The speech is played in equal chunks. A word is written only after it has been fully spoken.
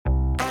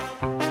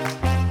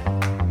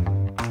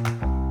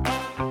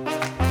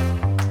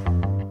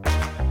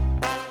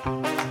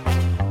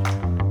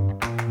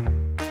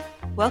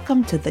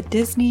Welcome to the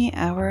Disney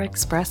Hour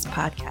Express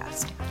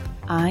podcast.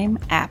 I'm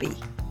Abby.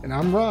 And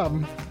I'm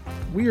Rob.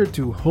 We are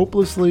two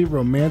hopelessly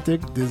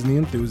romantic Disney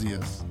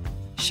enthusiasts,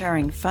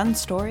 Sharing fun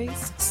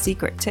stories,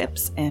 secret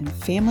tips, and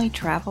family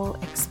travel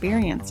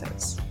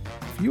experiences.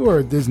 If you are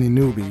a Disney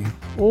newbie,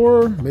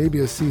 or maybe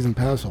a season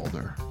pass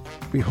holder,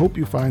 we hope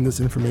you find this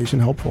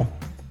information helpful.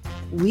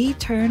 We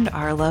turned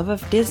our love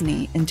of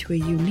Disney into a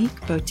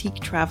unique boutique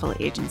travel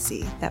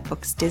agency that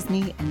books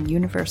Disney and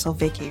Universal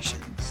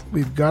vacations.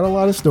 We've got a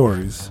lot of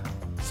stories,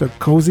 so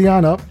cozy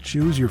on up,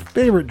 choose your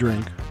favorite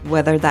drink,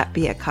 Whether that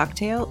be a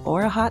cocktail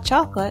or a hot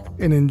chocolate,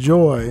 and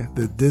enjoy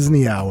the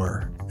Disney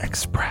Hour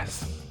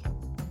Express.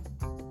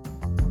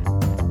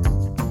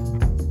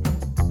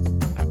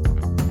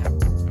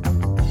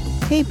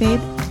 Hey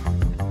babe,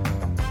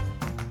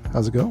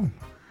 How's it going?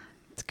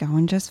 it's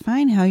going just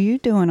fine. How you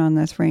doing on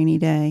this rainy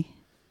day?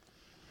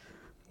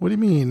 What do you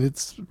mean?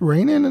 It's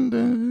raining and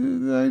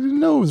I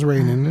didn't know it was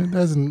raining. It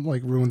hasn't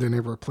ruined any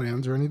of our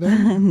plans or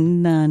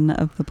anything. None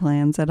of the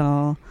plans at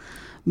all.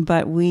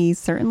 But we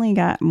certainly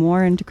got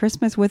more into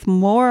Christmas with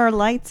more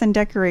lights and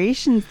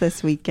decorations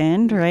this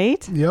weekend,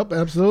 right? Yep,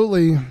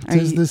 absolutely.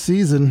 Tis the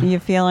season. You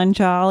feeling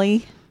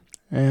jolly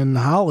And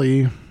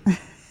Holly,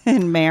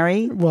 and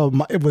merry? well,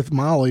 with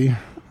Molly,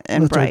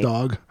 And that's bright.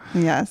 our dog.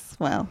 Yes,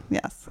 well,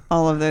 yes,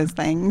 all of those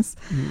things.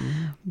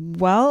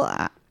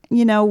 Well,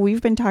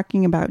 we've been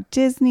talking about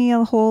Disney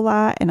a whole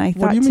lot, and I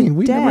thought What do you mean?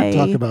 We never today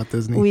talk about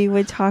Disney. we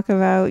would talk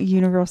about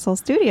Universal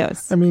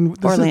Studios. I mean,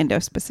 Orlando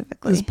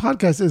specifically. This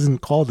podcast isn't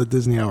called the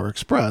Disney Hour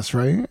Express,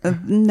 right?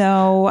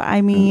 No,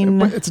 I mean,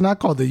 But it's not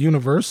called the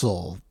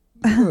Universal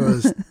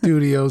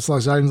Studios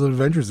 / Islands of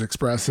Adventures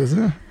Express, is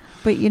it?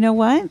 but you know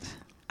what?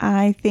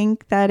 I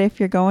think that if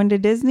you're going to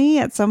Disney,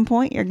 at some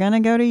point you're going to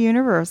go to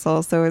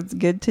Universal. So it's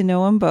good to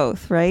know them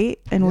both, right?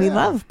 And we Yeah.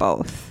 love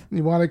both.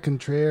 You want to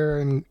compare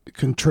and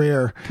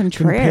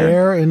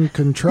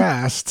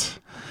contrast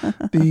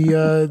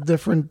the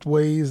different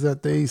ways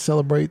that they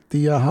celebrate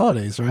the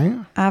holidays, right?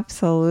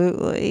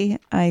 Absolutely.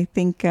 I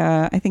think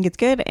it's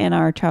good. And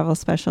our travel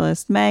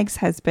specialist, Megs,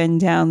 has been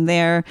down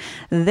there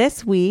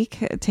this week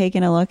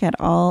taking a look at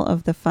all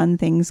of the fun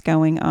things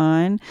going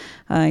on.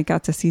 I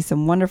got to see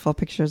some wonderful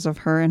pictures of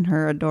her and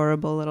her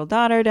adorable little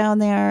daughter down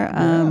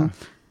there,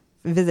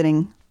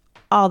 visiting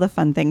all the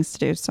fun things to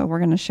do. So we're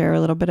going to share a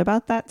little bit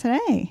about that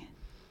today.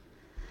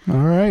 All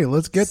right,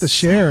 let's get to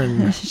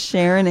sharing.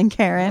 Sharon and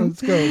Karen.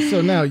 Let's go.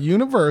 So now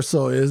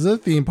Universal is a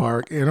theme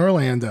park in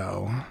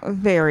Orlando.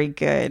 Very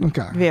good.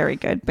 Okay. Very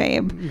good,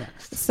 babe.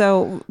 Next.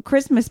 So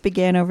Christmas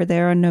began over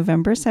there on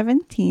November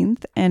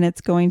 17th, and it's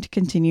going to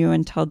continue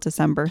until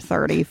December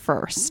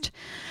 31st.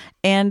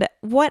 And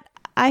what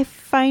I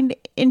find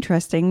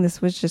interesting, this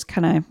was just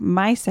kind of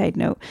my side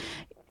note,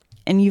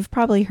 and you've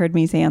probably heard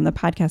me say on the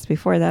podcast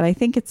before that I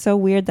think it's so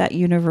weird that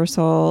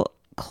Universal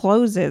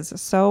closes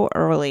so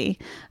early.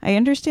 I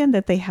understand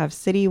that they have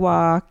City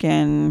Walk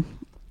and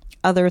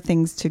other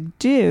things to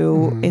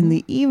do in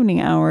the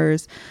evening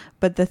hours,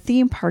 but the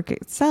theme park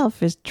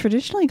itself is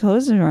traditionally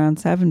closed around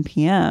 7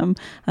 p.m.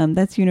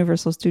 That's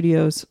Universal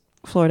Studios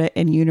Florida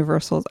and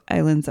Universal's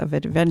Islands of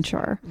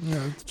Adventure.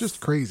 Yeah, it's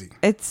just crazy.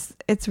 It's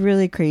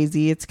really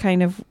crazy. It's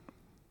kind of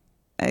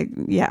I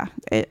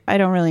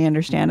don't really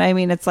understand. I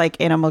mean, it's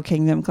like Animal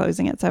Kingdom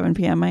closing at 7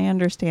 p.m. I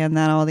understand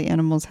that all the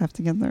animals have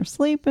to get their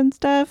sleep and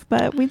stuff,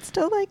 but we'd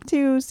still like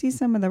to see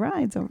some of the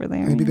rides over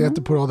there. Maybe they have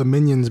to put all the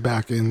minions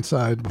back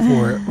inside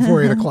before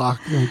 8 o'clock.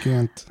 You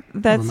can't.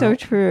 That's so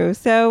true.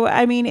 So,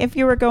 I mean, if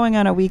you were going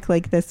on a week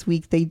like this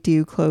week, they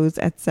do close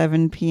at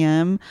 7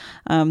 p.m.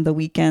 The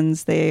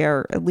weekends, they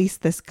are, at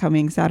least this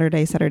coming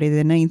Saturday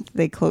the 9th,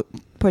 they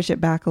push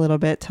it back a little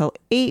bit till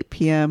 8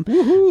 p.m.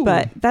 Woohoo.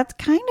 But that's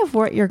kind of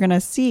what you're going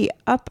to see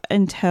up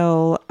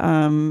until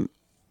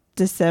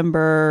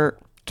December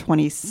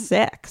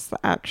 26th,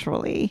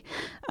 actually.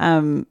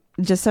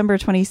 December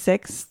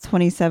 26th,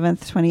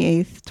 27th,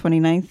 28th,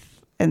 29th,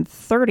 and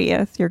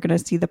 30th, you're going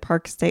to see the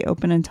park stay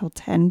open until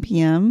 10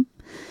 p.m.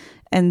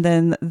 And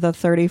then the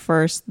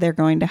 31st, they're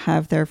going to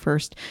have their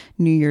first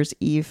New Year's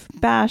Eve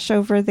bash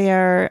over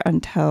there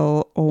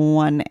until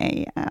 1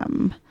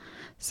 a.m.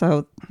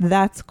 So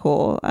that's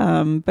cool.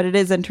 But it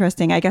is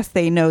interesting. I guess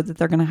they know that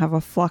they're going to have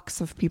a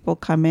flux of people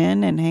come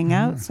in and hang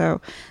out.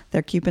 So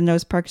they're keeping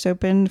those parks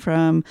open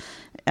from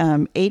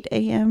 8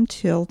 a.m.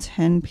 till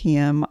 10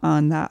 p.m.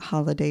 on that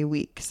holiday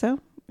week. So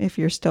if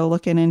you're still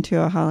looking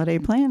into a holiday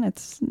plan,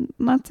 it's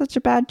not such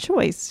a bad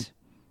choice.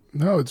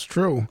 No, it's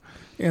true.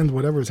 And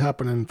whatever's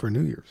happening for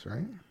New Year's,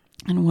 right?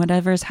 And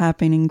whatever's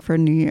happening for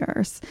New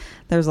Year's.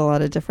 There's a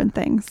lot of different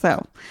things.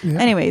 So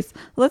anyways,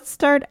 let's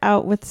start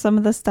out with some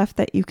of the stuff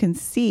that you can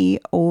see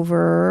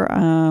over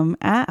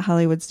at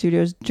Hollywood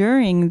Studios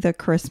during the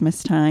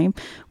Christmas time.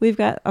 We've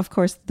got, of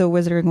course, the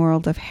Wizarding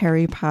World of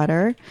Harry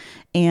Potter,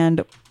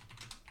 and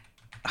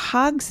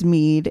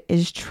Hogsmeade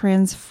is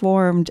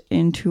transformed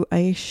into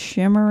a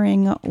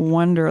shimmering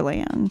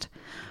wonderland.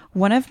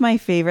 One of my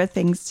favorite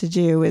things to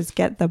do is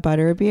get the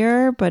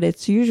butterbeer, but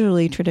it's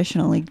usually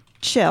traditionally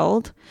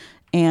chilled.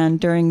 And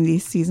during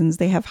these seasons,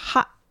 they have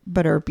hot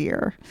butter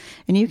beer.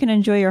 And you can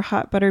enjoy your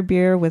hot butter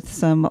beer with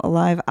some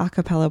live a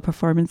cappella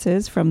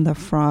performances from the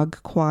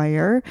Frog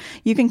Choir.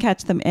 You can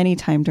catch them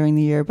anytime during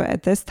the year, but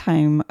at this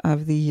time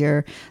of the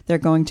year, they're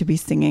going to be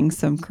singing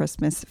some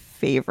Christmas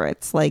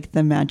favorites like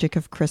The Magic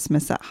of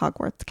Christmas at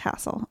Hogwarts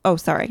Castle. Oh,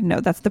 sorry.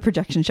 No, that's the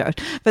projection show.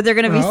 But they're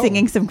going to be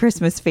singing some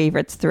Christmas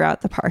favorites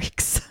throughout the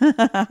parks.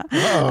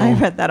 I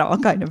read that all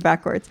kind of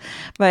backwards.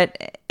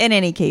 But in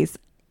any case,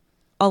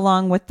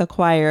 along with the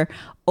choir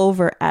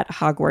over at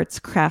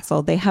Hogwarts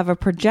Castle, they have a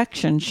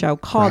projection show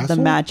called The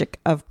Magic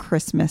of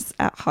Christmas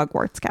at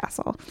Hogwarts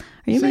Castle.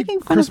 Are you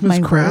making fun of my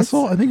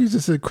Castle? words? I think you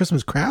just said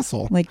Christmas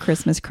Castle. Like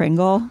Christmas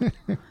Kringle?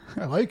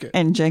 I like it.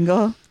 And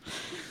Jingle?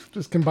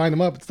 Just combine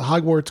them up. It's the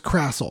Hogwarts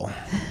Castle.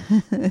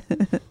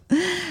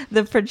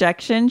 The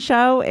projection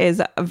show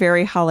is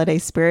very holiday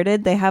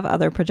spirited. They have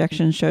other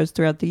projection shows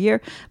throughout the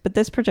year, but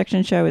this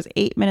projection show is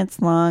 8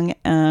 minutes long,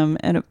 and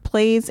it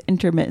plays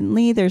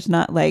intermittently. There's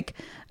not like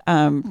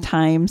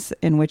times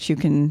in which you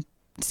can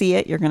see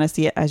it. You're going to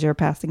see it as you're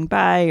passing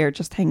by or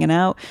just hanging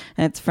out,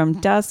 and it's from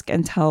dusk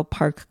until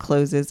park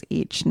closes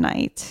each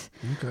night.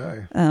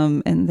 Okay.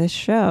 And this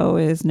show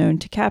is known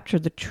to capture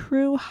the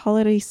true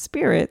holiday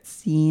spirit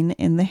seen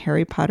in the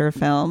Harry Potter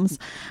films.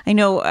 I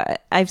know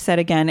I've said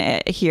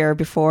again here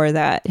before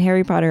that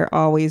Harry Potter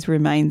always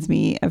reminds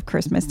me of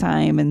Christmas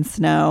time and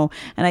snow.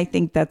 And I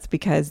think that's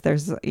because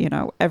there's,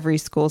 every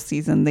school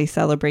season they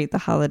celebrate the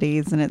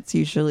holidays, and it's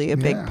usually a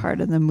big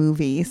part of the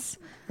movies.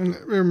 And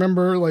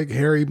remember, like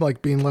Harry,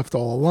 like being left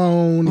all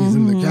alone. He's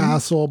in the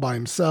castle by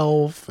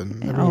himself,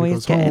 and everyone always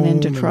goes getting home,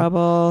 into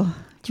trouble.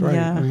 That's right.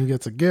 Yeah. And he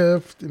gets a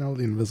gift, the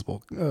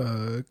invisible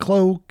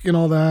cloak and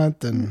all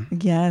that, and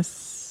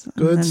yes,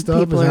 good and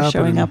stuff. People is are happening.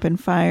 showing up in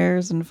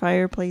fires and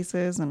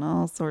fireplaces and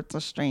all sorts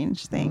of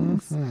strange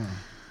things. Mm-hmm.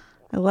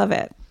 I love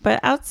it. But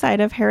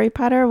outside of Harry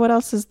Potter, what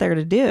else is there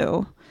to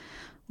do?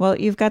 Well,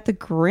 you've got the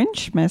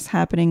Grinchmas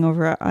happening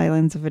over at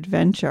Islands of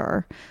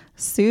Adventure.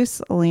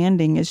 Seuss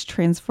Landing is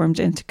transformed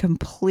into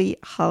complete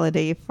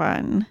holiday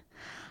fun.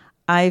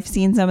 I've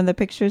seen some of the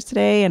pictures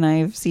today, and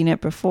I've seen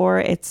it before.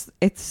 It's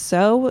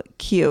so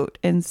cute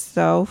and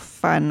so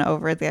fun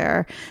over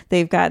there.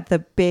 They've got the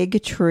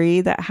big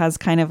tree that has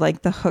kind of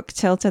like the hook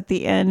tilt at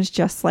the end,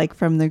 just like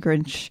from the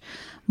Grinch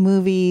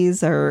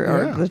movies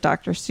or the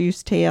Dr.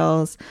 Seuss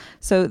tales.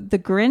 So the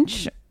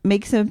Grinch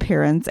makes an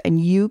appearance,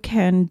 and you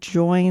can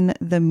join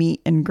the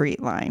meet and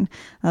greet line.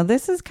 Now,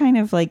 this is kind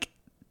of like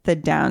the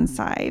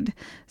downside.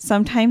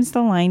 Sometimes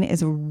the line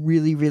is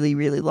really, really,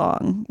 really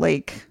long.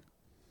 Like,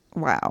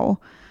 wow.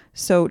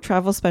 So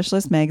travel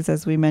specialist Megs,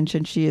 as we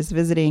mentioned, she is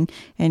visiting,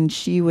 and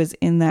she was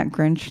in that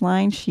Grinch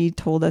line. She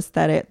told us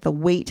that the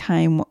wait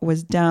time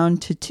was down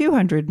to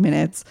 200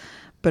 minutes,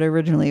 but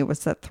originally it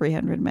was at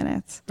 300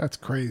 minutes. That's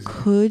crazy.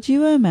 Could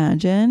you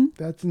imagine?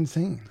 That's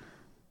insane.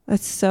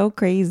 That's so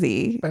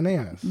crazy.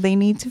 Bananas. They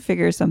need to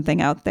figure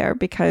something out there,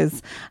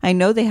 because I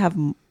know they have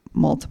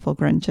multiple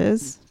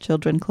Grinches.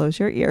 Children, close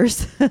your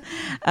ears.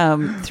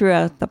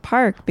 Throughout the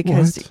park,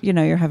 because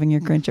you're having your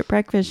Grinch at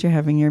breakfast, you're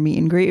having your meet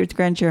and greet with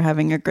Grinch, you're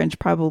having your Grinch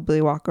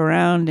probably walk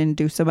around and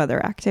do some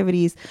other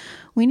activities.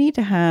 We need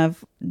to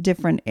have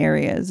different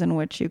areas in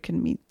which you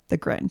can meet the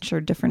Grinch, or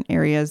different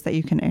areas that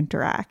you can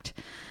interact.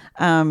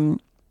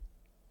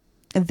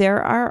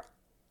 There's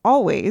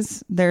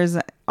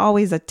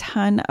always a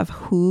ton of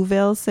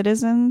Whoville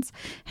citizens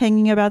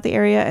hanging about the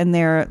area, and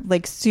they're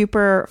like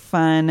super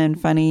fun and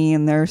funny,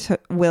 and they're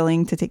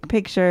willing to take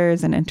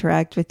pictures and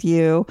interact with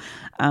you.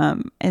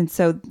 And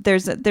so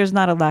there's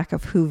not a lack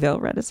of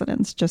Whoville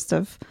residents, just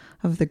of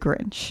the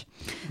Grinch.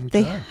 Okay.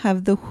 They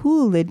have the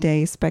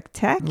Holiday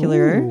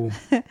Spectacular,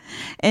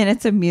 and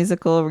it's a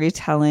musical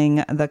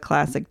retelling the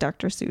classic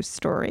Dr. Seuss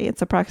story.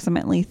 It's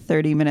approximately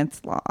 30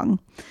 minutes long.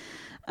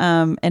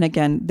 And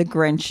again, the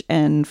Grinch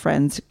and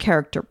Friends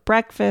character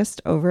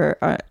breakfast over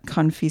at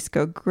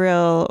Confisco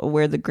Grill,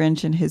 where the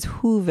Grinch and his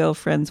Whoville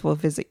friends will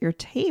visit your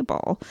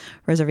table.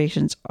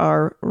 Reservations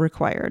are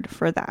required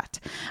for that.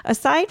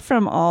 Aside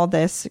from all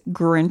this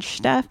Grinch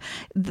stuff,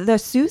 the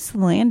Seuss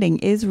Landing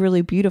is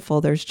really beautiful.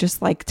 There's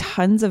just like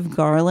tons of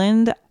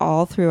garland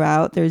all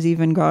throughout. There's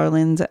even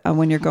garland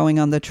when you're going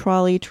on the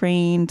trolley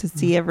train to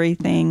see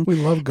everything. We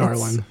love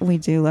garland.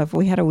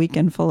 We had a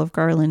weekend full of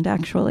garland,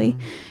 actually.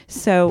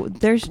 So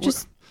there's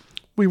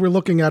we were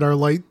looking at our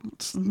light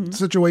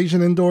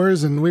situation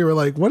indoors, and we were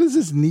like, what does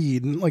this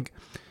need? And like,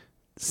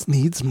 this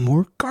needs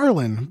more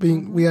garland.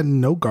 We had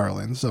no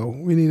garland, so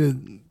we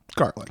needed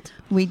garland.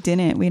 We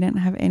didn't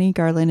have any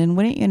garland. And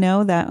wouldn't you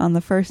know that on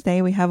the first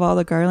day we have all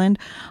the garland,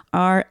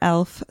 our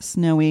elf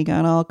Snowy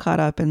got all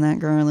caught up in that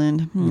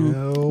garland.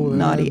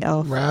 Naughty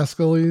elf.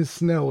 Rascally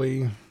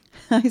Snowy.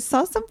 I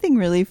saw something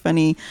really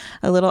funny,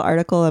 a little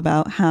article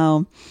about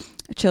how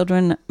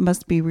children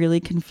must be really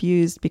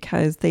confused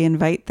because they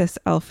invite this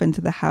elf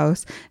into the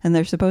house, and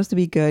they're supposed to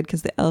be good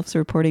because the elf's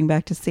reporting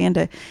back to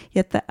Santa,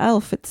 yet the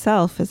elf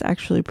itself is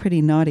actually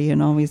pretty naughty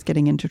and always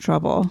getting into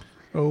trouble.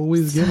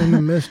 Always getting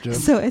the mischief.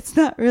 So it's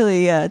not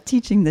really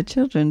teaching the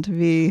children to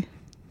be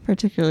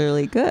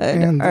particularly good,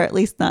 And or at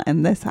least not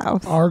in this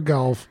house. Our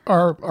Golf.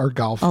 elf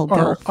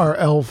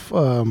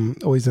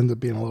always ends up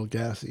being a little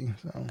gassy.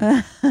 So.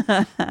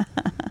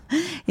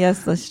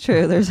 Yes, that's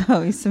true. There's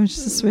always some It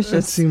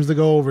suspicious seems to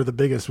go over the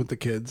biggest with the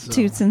kids. So.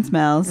 toots and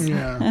smells.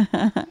 Yeah.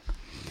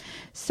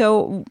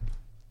 So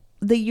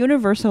the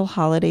Universal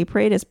Holiday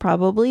Parade is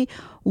probably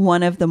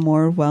one of the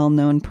more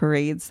well-known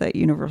parades that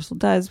Universal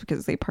does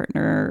because they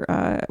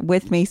partner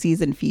with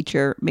Macy's and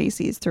feature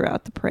Macy's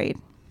throughout the parade.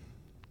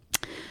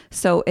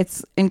 So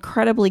it's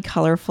incredibly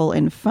colorful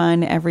and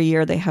fun. Every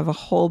year they have a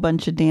whole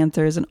bunch of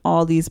dancers and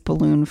all these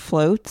balloon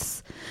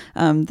floats.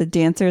 The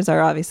dancers are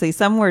obviously,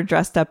 some were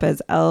dressed up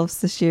as elves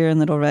this year in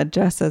little red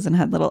dresses and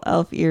had little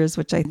elf ears,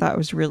 which I thought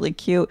was really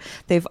cute.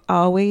 They've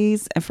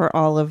always, for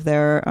all of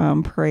their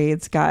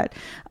parades, got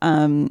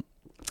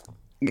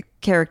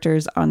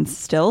characters on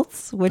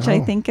stilts, which I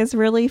think is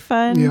really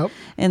fun. Yep.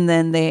 And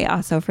then they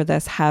also, for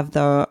this, have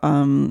the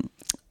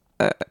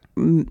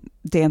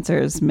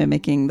dancers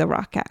mimicking the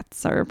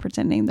Rockettes or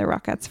pretending they're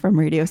Rockettes from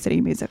Radio City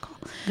Musical,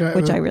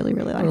 which I really,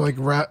 really like. They're like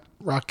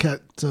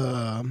Rockette,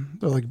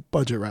 they're like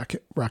budget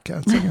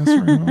Rockettes, I guess.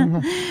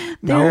 Right?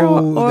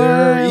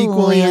 They're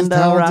equally as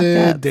talented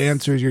Rockettes.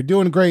 dancers. You're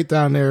doing great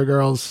down there,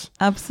 girls.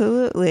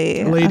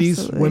 Absolutely. Ladies,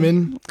 Absolutely.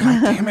 women.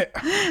 God damn it.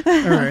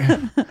 All right.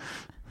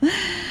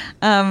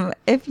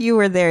 If you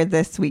were there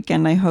this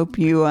weekend, I hope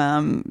you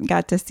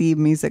got to see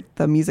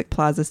the Music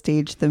Plaza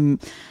stage.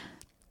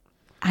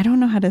 I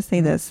don't know how to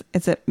say this.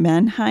 Is it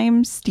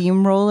Mannheim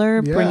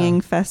Steamroller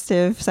bringing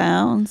festive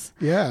sounds?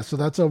 Yeah, so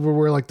that's over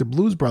where like the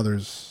Blues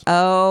Brothers.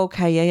 Oh,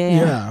 okay.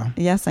 Yeah. Yeah.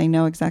 Yes, I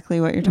know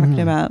exactly what you're talking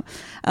about.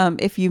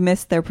 If you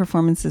missed their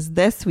performances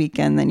this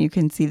weekend, then you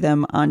can see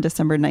them on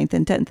December 9th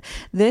and 10th.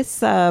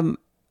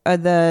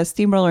 The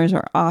Steamrollers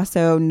are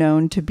also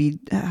known to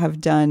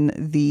have done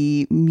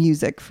the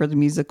music for the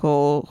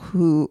musical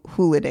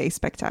Holiday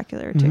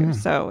Spectacular too.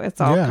 So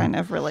it's all kind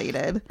of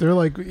related. They're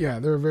like,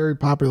 they're very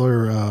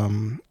popular.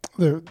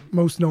 They're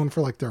most known for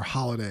like their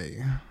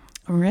holiday.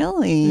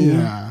 Really?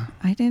 Yeah.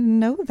 I didn't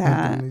know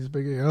that. These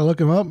big, look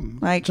them up.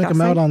 Like, check them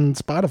out on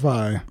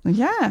Spotify.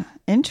 Yeah.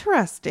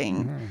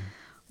 Interesting.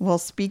 Well,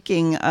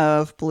 speaking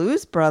of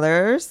Blues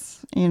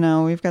Brothers,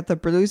 we've got the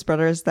Blues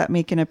Brothers that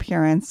make an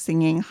appearance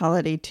singing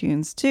holiday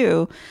tunes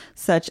too,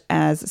 such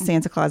as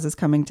Santa Claus is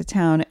Coming to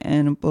Town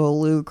and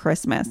Blue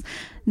Christmas.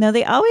 Now,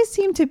 they always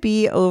seem to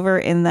be over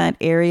in that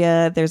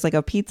area. There's like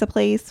a pizza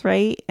place,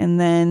 right? And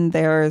then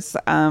there's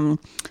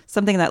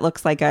something that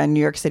looks like a New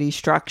York City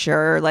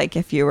structure, like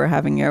if you were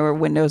having your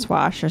windows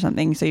washed or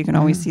something. So you can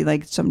always see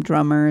like some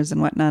drummers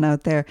and whatnot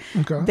out there.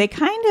 Okay. They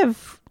kind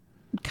of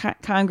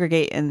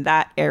congregate in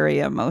that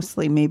area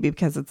mostly, maybe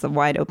because it's a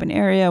wide open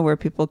area where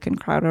people can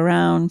crowd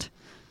around.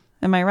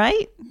 Am I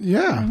right?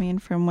 Yeah. I mean,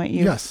 from what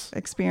you've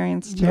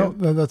experienced too.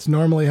 No, that's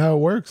normally how it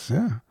works.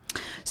 Yeah.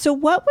 So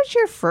what was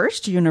your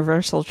first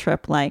Universal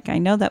trip like? I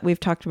know that we've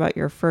talked about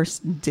your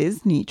first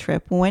Disney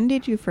trip. When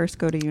did you first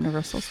go to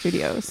Universal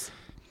Studios?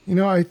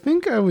 I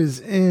think I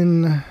was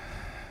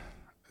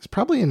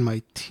probably in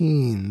my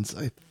teens,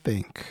 I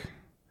think.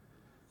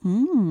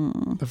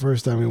 The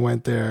first time we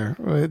went there,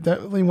 I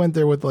definitely went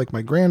there with like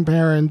my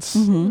grandparents,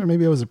 or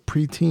maybe I was a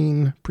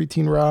preteen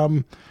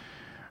Rob,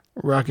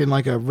 rocking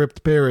like a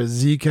ripped pair of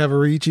Z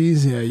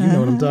Cavaricis. Yeah, you know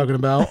what I'm talking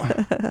about.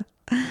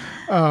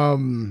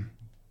 I'm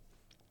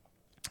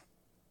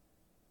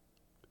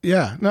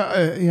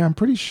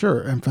pretty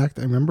sure. In fact,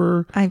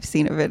 I've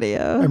seen a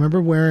video. I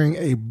remember wearing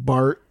a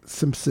Bart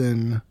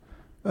Simpson.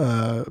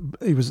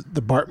 It was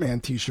the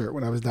Bartman t-shirt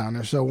when I was down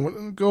there.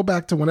 So go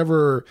back to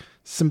whenever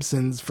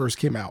Simpsons first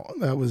came out.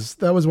 That was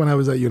when I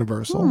was at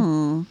Universal.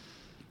 I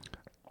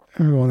remember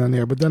going down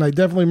there, but then I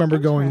definitely remember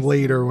going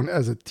later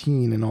as a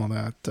teen and all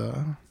that.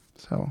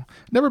 So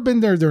never been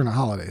there during the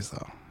holidays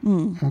though.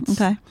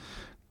 Okay.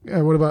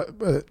 What about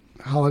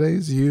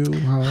holidays?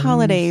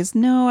 Holidays?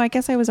 No, I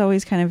guess I was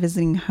always kind of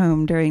visiting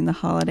home during the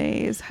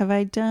holidays. Have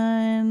I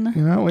done?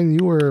 When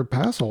you were a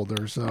pass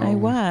holder, so I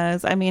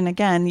was. I mean,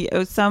 again,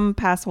 some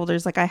pass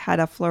holders, like I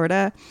had a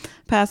Florida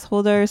pass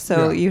holder,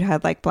 so you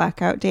had like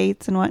blackout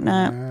dates and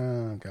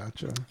whatnot.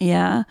 Gotcha.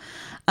 Yeah,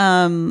 but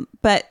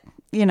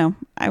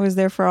I was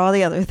there for all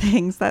the other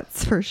things.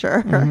 That's for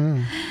sure.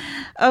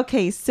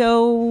 Okay,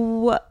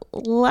 so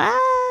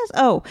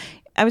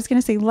I was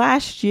going to say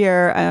last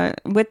year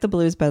with the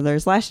Blues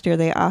Brothers, last year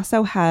they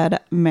also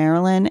had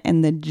Marilyn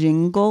and the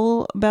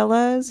Jingle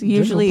Bellas.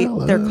 Usually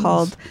they're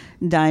called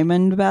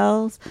Diamond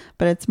Bells,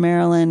 but it's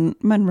Marilyn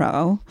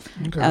Monroe,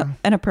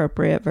 an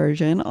appropriate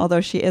version,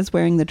 although she is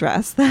wearing the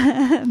dress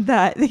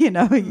that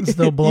it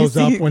still blows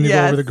up when you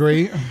go over the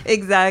grate.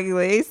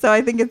 Exactly. So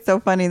I think it's so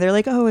funny. They're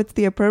like, oh, it's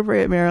the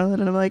appropriate Marilyn.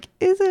 And I'm like,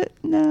 is it?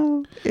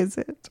 No, is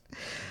it?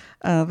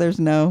 There's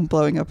no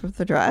blowing up of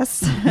the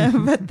dress,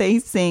 but they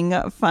sing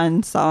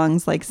fun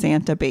songs like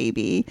Santa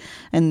Baby,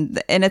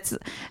 and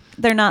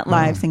they're not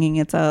live singing.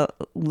 It's a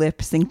lip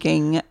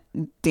syncing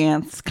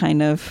dance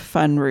kind of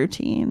fun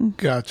routine.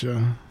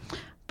 Gotcha.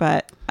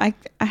 But I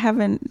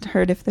haven't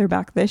heard if they're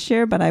back this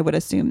year, but I would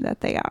assume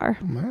that they are.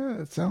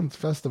 It sounds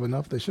festive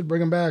enough. They should bring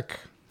them back.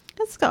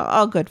 That's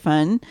all good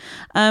fun.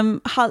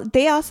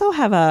 They also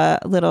have a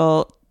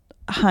little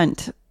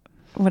hunt.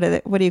 What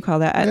do you call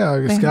that? Yeah,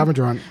 like a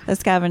scavenger hunt. A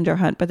scavenger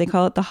hunt, but they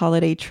call it the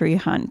holiday tree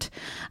hunt.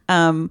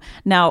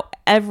 Now,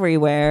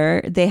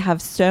 everywhere they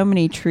have so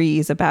many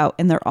trees about,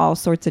 and they're all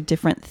sorts of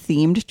different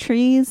themed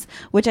trees,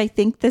 which I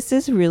think this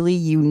is really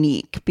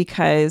unique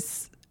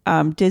because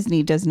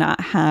Disney does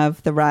not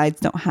have, the rides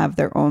don't have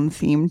their own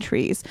themed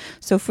trees.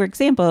 So, for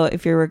example,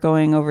 if you were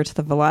going over to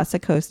the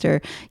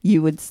Velocicoaster,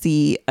 you would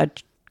see a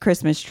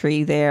Christmas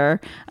tree there,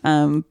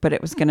 but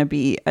it was going to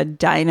be a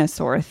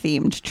dinosaur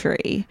themed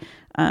tree.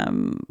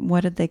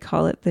 What did they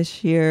call it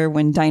this year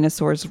when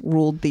dinosaurs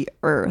ruled the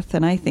earth?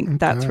 And I think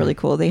that's really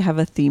cool. They have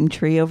a theme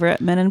tree over at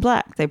Men in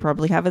Black. They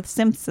probably have a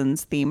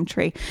Simpsons theme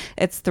tree.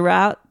 It's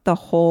throughout the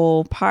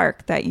whole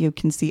park that you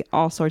can see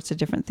all sorts of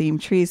different theme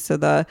trees. So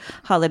the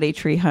holiday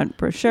tree hunt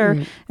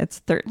brochure,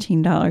 it's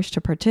 $13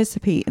 to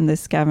participate in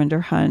this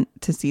scavenger hunt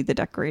to see the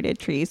decorated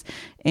trees.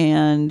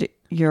 And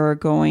you're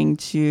going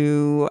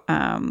to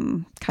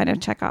kind of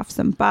check off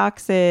some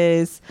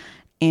boxes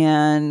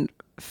and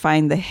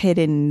find the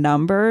hidden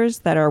numbers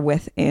that are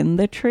within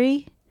the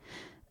tree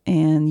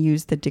and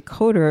use the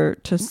decoder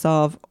to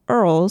solve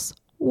Earl's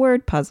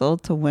word puzzle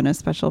to win a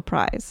special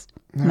prize.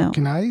 Now,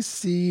 can I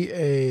see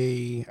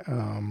a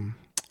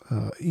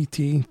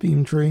E.T.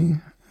 theme tree?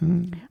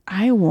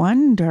 I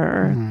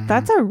wonder.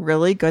 That's a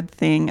really good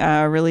thing.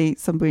 Really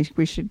something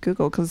we should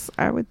Google, because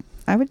I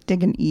would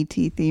dig an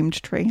E.T.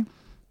 themed tree.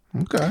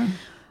 Okay.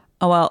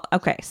 Oh, well,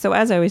 okay. So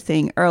as I was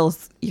saying,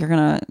 Earl's, you're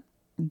going to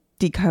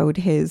decode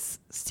his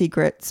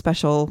secret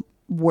special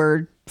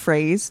word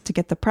phrase to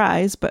get the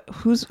prize, but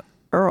who's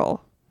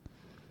Earl?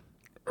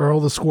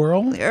 Earl the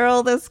Squirrel?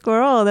 Earl the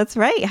Squirrel, that's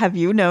right. Have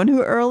you known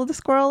who Earl the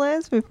Squirrel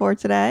is before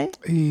today?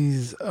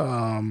 He's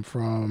from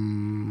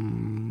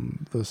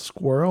the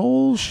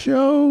Squirrel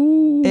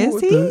Show.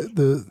 Is he?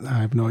 I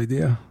have no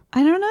idea.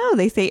 I don't know.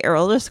 They say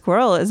Earl the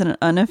Squirrel is an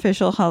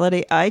unofficial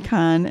holiday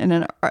icon and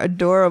an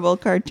adorable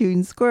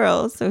cartoon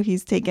squirrel, so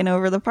he's taken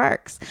over the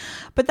parks.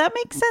 But that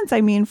makes sense.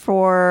 I mean,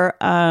 for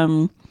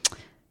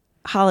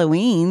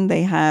Halloween,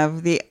 they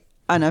have the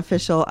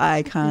unofficial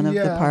icon of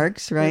the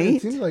parks, right?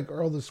 It seems like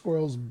Earl the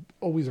Squirrel's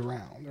always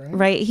around, right?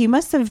 Right. He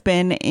must have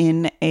been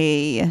in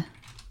a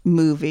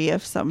movie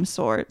of some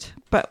sort,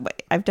 but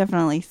I've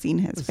definitely seen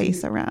his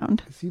face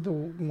around. Is he the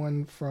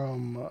one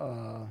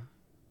from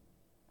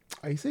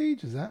Ice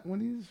Age? Is that what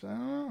he's? I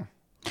don't know.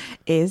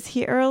 Is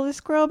he Earl the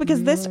Squirrel?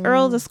 Because this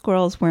Earl the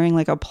Squirrel is wearing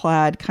like a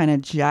plaid kind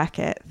of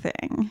jacket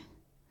thing.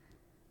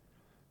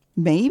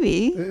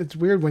 Maybe. It's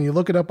weird when you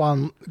look it up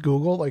on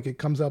Google, like it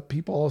comes up.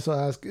 People also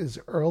ask, is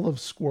Earl of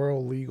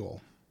Squirrel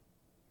legal?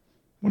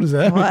 What is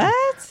that?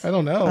 What? I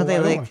don't know. Are they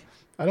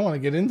I don't want to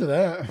get into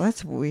that.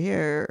 That's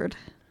weird.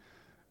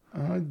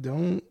 I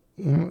don't.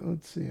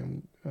 Let's see.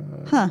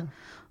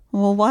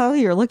 Well, while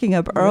you're looking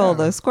up Earl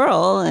the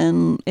Squirrel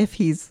and if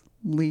he's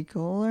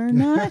legal or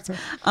not,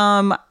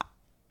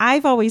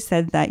 I've always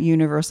said that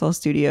Universal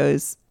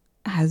Studios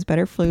has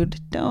better food.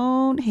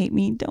 Don't hate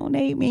me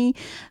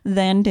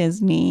than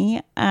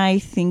Disney. I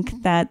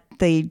think that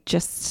they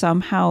just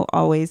somehow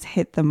always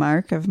hit the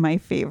mark of my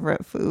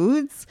favorite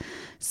foods.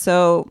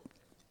 So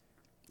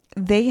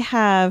they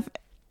have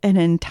an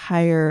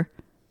entire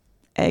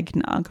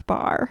eggnog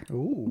bar.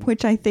 Ooh.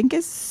 Which I think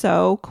is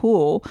so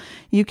cool.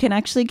 You can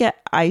actually get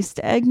iced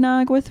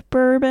eggnog with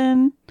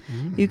bourbon.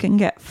 You can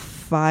get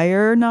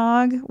fire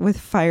nog with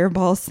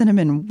Fireball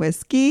cinnamon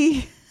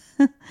whiskey.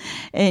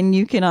 And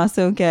you can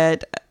also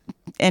get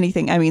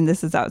anything. I mean,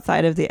 this is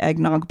outside of the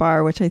eggnog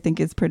bar, which I think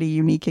is pretty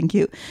unique and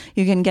cute.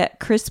 You can get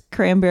crisp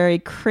cranberry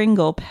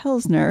Kringle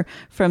Pilsner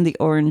from the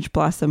Orange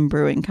Blossom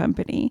Brewing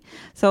Company.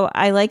 So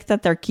I like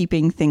that they're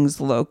keeping things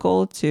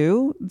local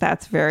too.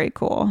 That's very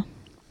cool.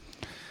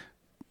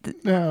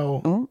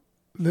 Now,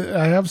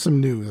 I have some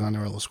news on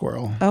Earl the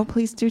Squirrel. Oh,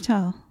 please do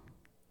tell.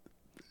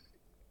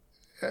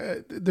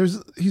 There's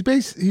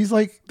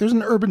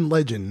an urban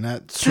legend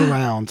that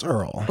surrounds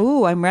Earl.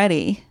 Ooh, I'm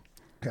ready.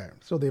 Okay,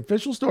 so the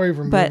official story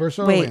from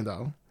Universal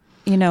Orlando.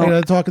 You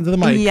know, talking to the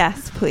mic.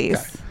 Yes, please.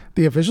 Okay.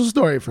 The official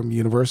story from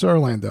Universal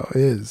Orlando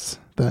is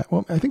that,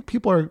 well, I think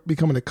people are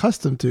becoming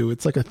accustomed to.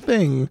 It's like a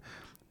thing.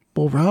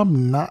 Well, Rob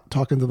not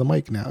talking to the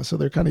mic now, so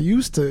they're kind of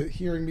used to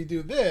hearing me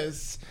do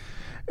this,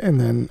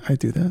 and then I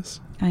do this.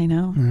 I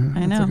know.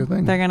 I know. Like a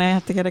thing. They're going to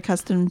have to get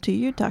accustomed to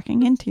you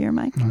talking into your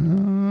mic.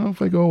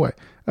 If I go away.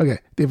 Okay.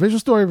 The official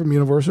story from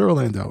Universal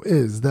Orlando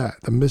is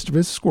that the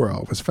mischievous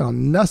squirrel was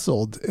found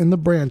nestled in the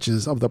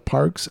branches of the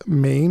park's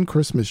main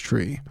Christmas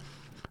tree.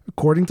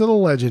 According to the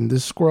legend,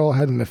 this squirrel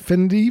had an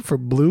affinity for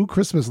blue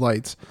Christmas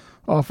lights,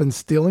 often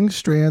stealing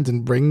strands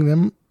and bringing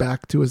them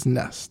back to his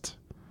nest.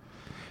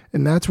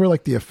 And that's where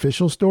like the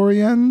official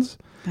story ends.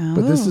 Oh.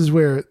 But this is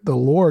where the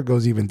lore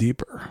goes even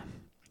deeper.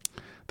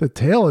 The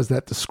tale is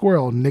that the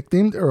squirrel,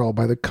 nicknamed Earl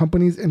by the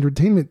company's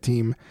entertainment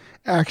team,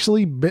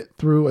 actually bit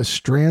through a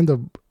strand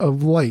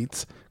of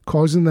lights,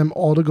 causing them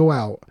all to go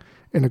out.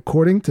 And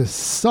according to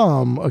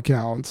some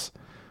accounts,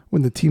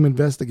 when the team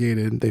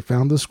investigated, they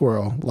found the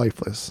squirrel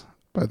lifeless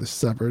by the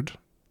severed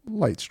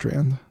light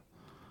strand.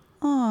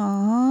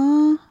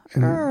 Aww.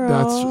 And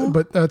Earl.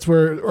 that's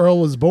where Earl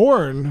was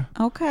born.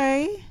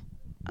 Okay.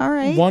 All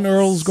right. One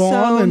Earl's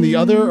gone and the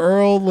other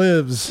Earl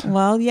lives.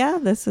 Well, yeah,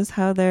 this is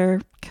how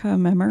they're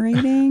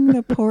commemorating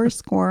the poor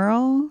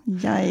squirrel.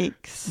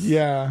 Yikes.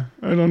 Yeah,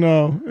 I don't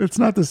know. It's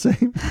not the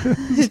same.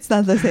 It's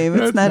not the same.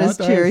 It's not as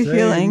cheery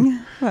feeling.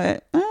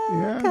 But,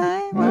 Yeah.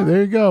 okay. Well,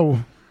 there you go.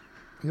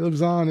 He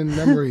lives on in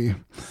memory.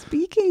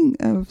 Speaking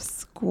of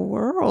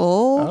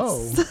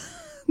squirrels,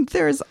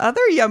 there's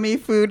other yummy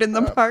food in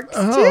the parks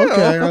too.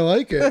 Okay, I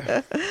like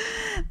it.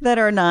 That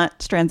are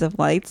not strands of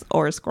lights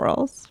or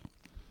squirrels.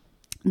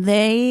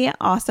 They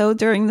also,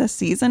 during the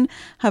season,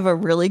 have a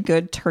really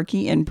good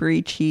turkey and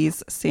brie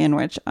cheese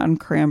sandwich on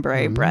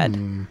cranberry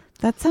bread.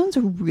 That sounds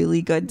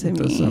really good to me.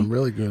 That sounds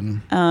really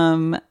good.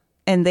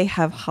 And they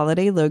have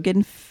Holiday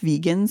Logan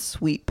vegan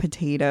sweet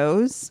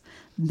potatoes.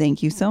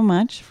 Thank you so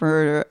much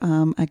for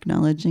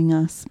acknowledging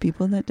us,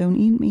 people that don't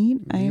eat meat.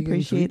 I Vegan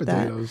appreciate sweet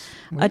that. potatoes.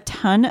 A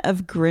ton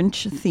of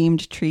Grinch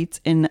themed treats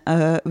in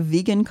a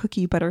vegan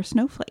cookie butter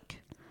snowflake.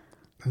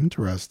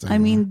 Interesting. I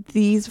mean,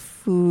 these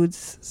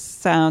foods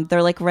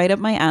they're like right up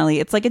my alley.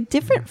 It's like a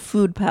different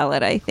food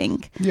palette, I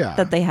think,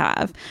 that they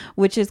have,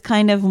 which is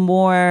kind of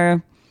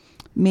more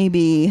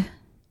maybe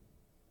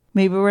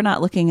we're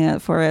not looking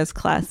at for as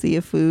classy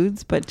of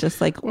foods, but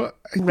just like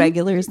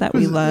regulars that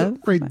we love.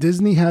 Right.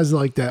 Disney has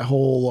like that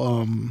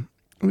whole,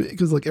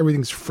 because like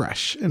everything's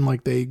fresh and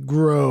like they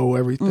grow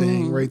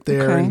everything right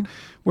there. Okay. And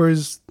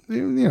whereas,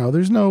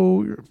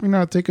 we're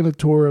not taking a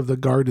tour of the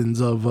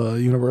gardens of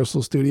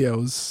Universal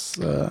Studios.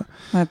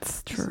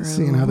 That's true.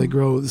 Seeing how they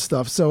grow the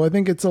stuff. So I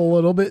think it's a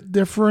little bit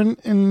different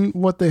in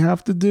what they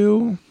have to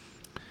do.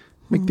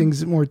 Make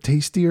things more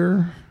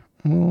tastier.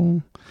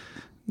 Well,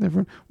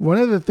 different. One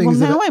of the things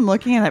now I'm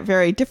looking at it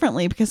very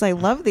differently because I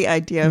love the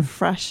idea of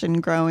fresh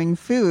and growing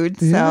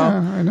food. So yeah,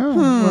 I know.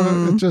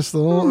 Well, it's just it's a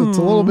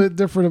little bit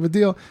different of a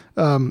deal.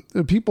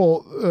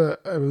 People,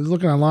 I was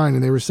looking online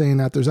and they were saying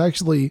that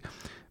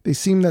they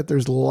seem that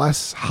there's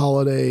less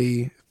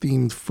holiday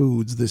themed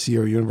foods this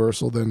year at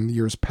Universal than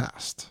years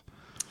past.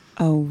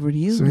 Oh,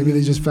 really? So maybe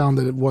they just found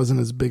that it wasn't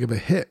as big of a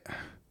hit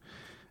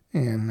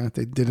and that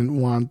they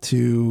didn't want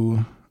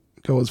to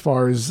go as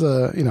far as,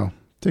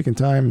 taking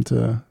time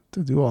to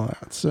do all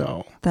that.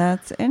 So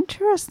that's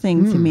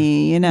interesting to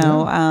me.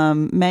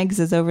 Megs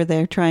is over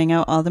there trying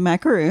out all the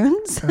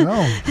macaroons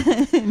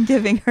and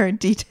giving her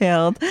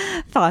detailed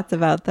thoughts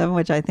about them,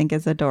 which I think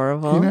is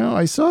adorable.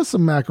 I saw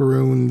some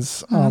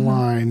macaroons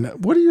online.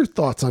 What are your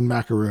thoughts on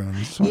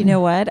macaroons? You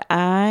know what?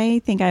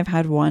 I think I've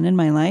had one in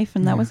my life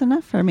and that was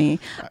enough for me.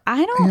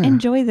 I don't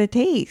enjoy the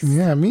taste.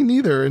 Yeah, me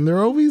neither. And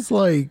they're always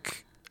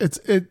like,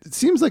 it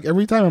seems like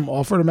every time I'm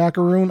offered a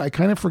macaroon, I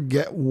kind of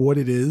forget what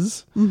it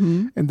is.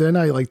 Mm-hmm. And then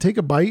I like take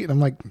a bite and I'm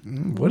like,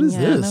 what is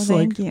this? No,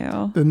 thank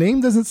you. The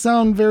name doesn't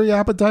sound very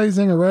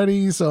appetizing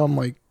already. So I'm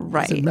like,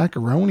 is it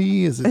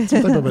macaroni? Is it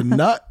some type of a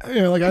nut? I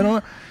don't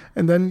know.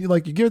 And then you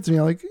give it to me.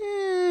 I'm like,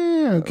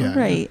 okay.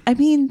 Right. I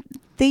mean,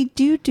 they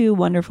do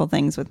wonderful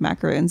things with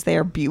macaroons. They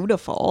are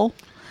beautiful.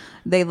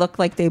 They look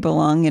like they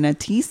belong in a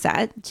tea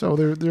set. So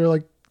they're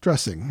like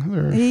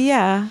dressing.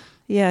 Yeah.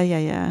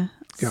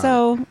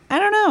 So I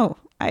don't know.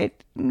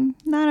 I'm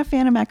not a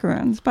fan of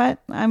macaroons,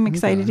 but I'm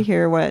excited to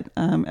hear what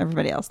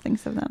everybody else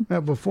thinks of them.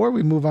 Now, before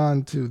we move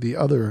on to the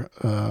other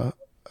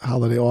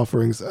holiday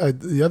offerings,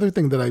 the other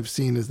thing that I've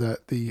seen is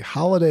that the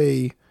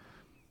holiday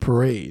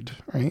parade,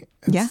 right?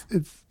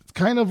 It's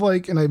kind of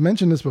like, and I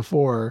mentioned this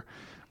before,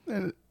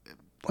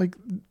 like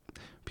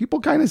people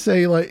kind of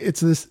say like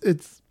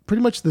it's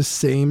pretty much the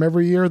same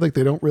every year. Like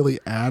they don't really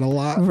add a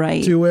lot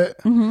to it.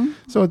 Mm-hmm.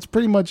 So it's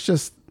pretty much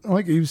just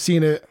like you've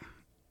seen it.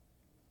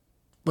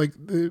 Like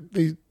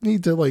they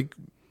need to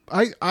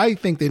I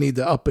think they need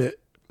to up it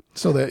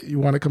so that you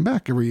want to come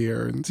back every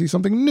year and see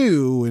something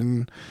new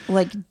and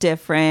like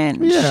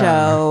different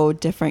show,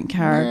 different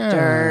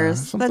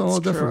characters. That's a little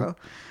true. Different.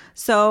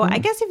 So I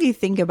guess if you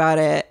think about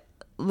it,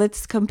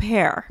 let's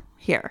compare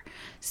here.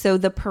 So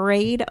the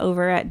parade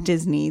over at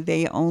Disney,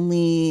 they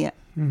only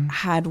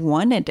had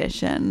one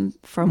edition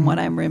from what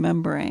I'm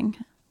remembering.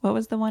 What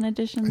was the one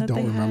edition that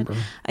they remember.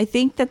 had? I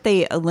think that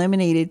they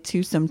eliminated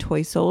some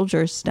Toy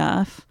Soldier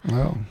stuff.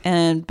 Oh.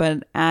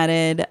 But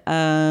added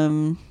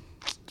I'll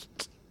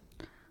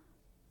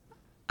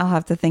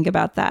have to think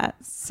about that.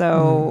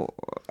 So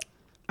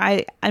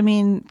I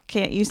mean,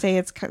 can't you say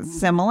it's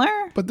similar?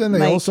 But then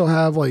they also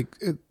have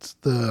it's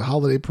the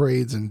holiday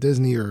parades in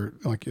Disney or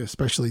like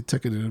especially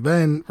ticketed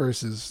event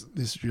versus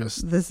this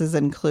is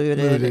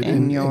included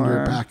in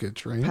your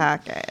package, right?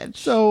 Package.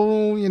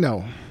 So,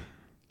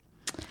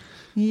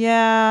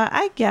 Yeah,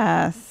 I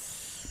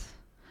guess.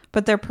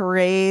 But their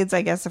parades,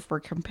 I guess if we're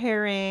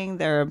comparing,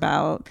 they're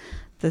about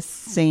the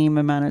same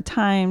amount of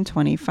time,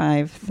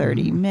 25,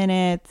 30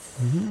 minutes.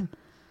 Mm-hmm.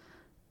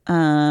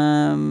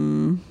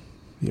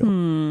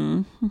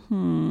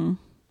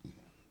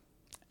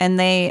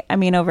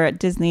 And over at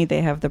Disney,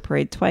 they have the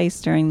parade twice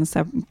during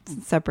the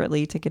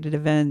separately ticketed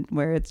event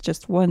where it's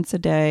just once a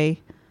day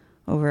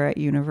over at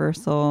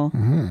Universal.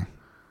 Mm-hmm.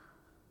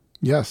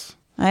 Yes.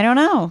 I don't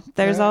know.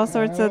 There's all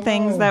sorts of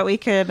things that we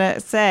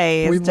could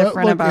say is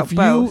different about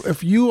both.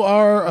 If you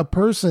are a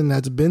person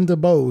that's been to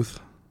both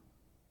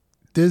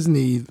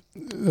Disney,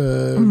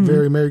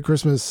 very Merry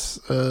Christmas,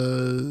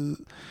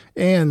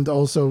 and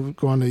also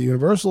gone to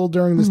Universal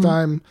during this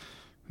time,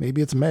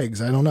 maybe it's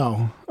Meg's. I don't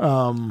know.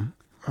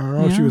 I don't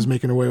know if she was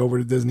making her way over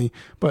to Disney,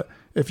 but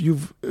if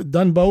you've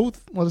done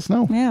both, let us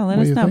know. Yeah, let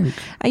us know.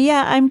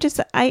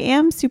 I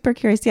am super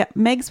curious. Yeah,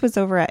 Meg's was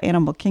over at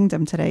Animal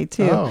Kingdom today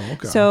too. Oh,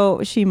 okay.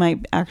 So she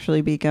might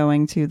actually be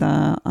going to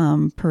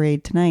the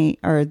parade tonight,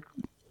 or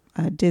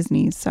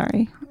Disney's,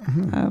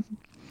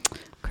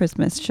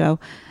 Christmas show.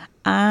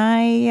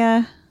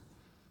 I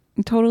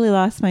totally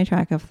lost my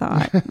track of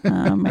thought,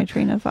 my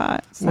train of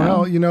thought. So,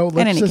 well,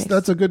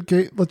 that's a good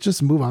case. Let's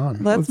just move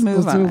on. Let's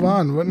move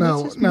on.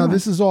 Now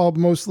this is all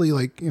mostly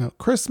like,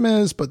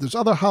 Christmas, but there's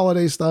other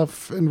holiday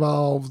stuff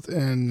involved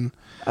in,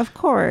 of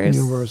course,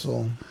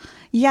 Universal.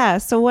 Yeah.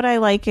 So what I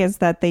like is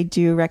that they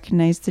do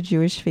recognize the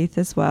Jewish faith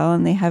as well.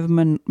 And they have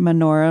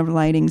menorah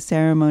lighting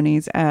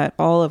ceremonies at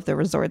all of the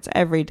resorts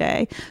every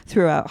day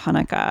throughout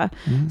Hanukkah.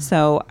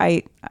 So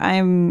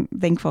I'm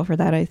thankful for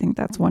that. I think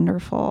that's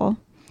wonderful.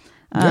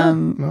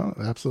 No,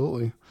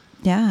 absolutely.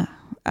 Yeah.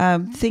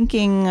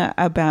 Thinking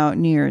about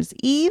New Year's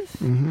Eve,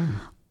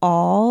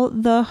 all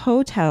the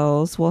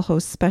hotels will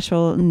host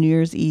special New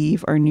Year's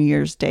Eve or New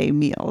Year's Day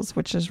meals,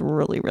 which is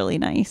really, really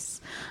nice.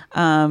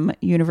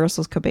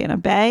 Universal's Cabana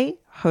Bay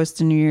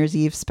hosts a New Year's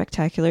Eve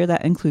spectacular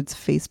that includes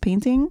face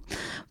painting,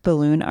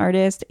 balloon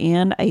artist,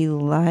 and a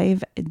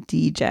live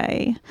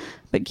DJ.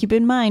 But keep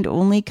in mind,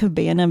 only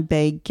Cabana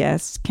Bay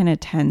guests can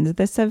attend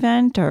this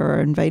event or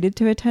are invited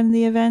to attend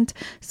the event.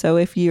 So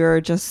if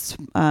you're just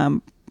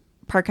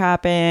park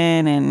hopping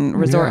and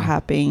resort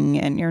hopping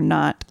and you're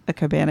not a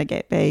Cabana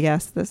Bay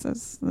guest, this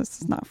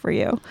is not for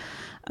you.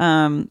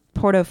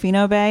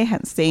 Portofino Bay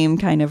has same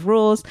kind of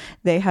rules.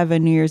 They have a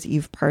New Year's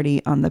Eve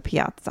party on the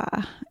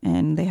piazza,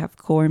 and they have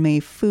gourmet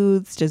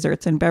foods,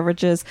 desserts, and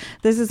beverages.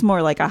 This is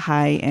more like a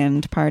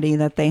high-end party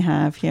that they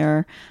have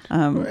here.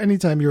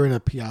 Anytime you're in a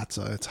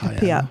piazza, it's high-end.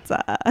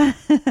 Piazza.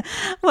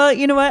 Well,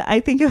 you know what? I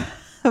think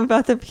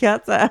about the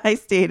piazza I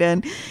stayed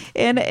in,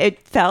 and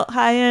it felt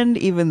high-end,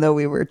 even though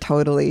we were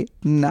totally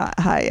not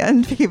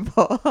high-end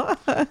people.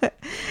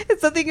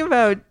 It's something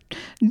about,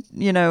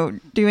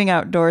 doing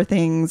outdoor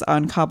things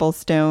on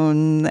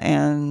cobblestone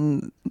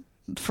and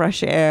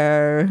fresh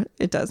air.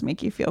 It does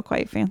make you feel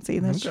quite fancy.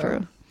 That's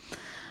true.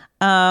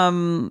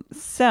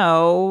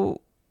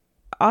 So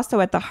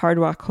also at the Hard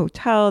Rock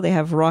Hotel, they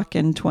have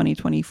Rockin'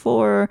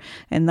 2024,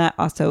 and that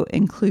also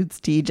includes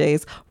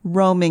DJs,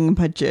 roaming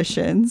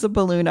magicians,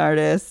 balloon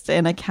artists,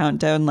 and a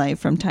countdown live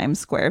from Times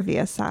Square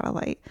via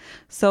satellite.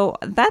 So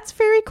that's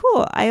very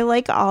cool. I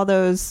like all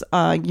those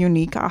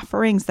unique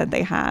offerings that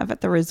they have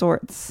at the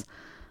resorts.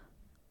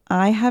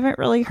 I haven't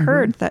really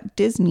heard that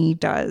Disney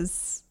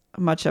does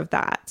much of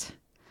that.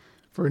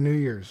 For New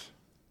Year's.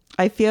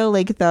 I feel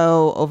like,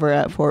 though, over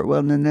at Fort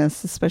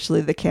Wilderness,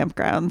 especially the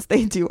campgrounds,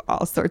 they do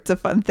all sorts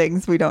of fun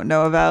things we don't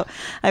know about.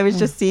 I was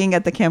just seeing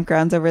at the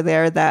campgrounds over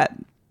there that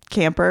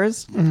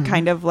campers,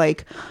 kind of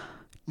like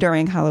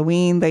during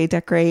Halloween, they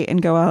decorate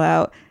and go all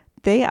out.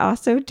 They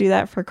also do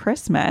that for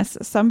Christmas.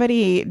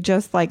 Somebody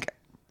just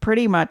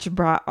pretty much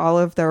brought all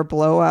of their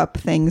blow up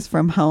things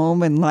from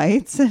home and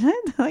lights and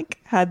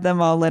had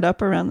them all lit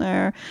up around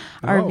their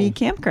RV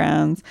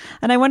campgrounds.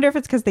 And I wonder if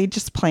it's because they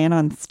just plan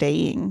on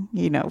staying,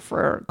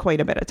 for quite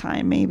a bit of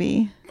time,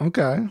 maybe.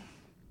 Okay.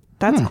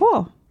 That's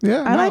cool.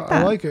 Yeah. I like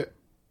that. I like it.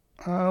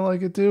 I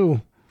like it too.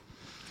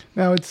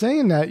 Now it's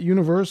saying that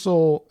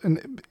Universal,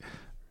 and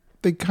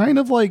they kind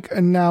of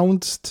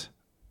announced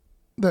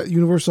that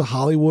Universal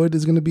Hollywood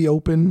is going to be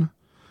open.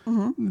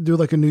 Do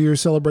a New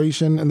Year's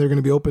celebration, and they're going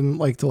to be open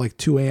till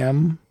 2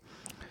 a.m.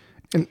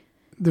 And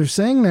they're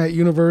saying that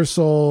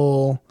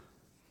Universal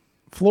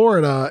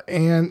Florida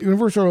and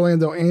Universal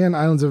Orlando and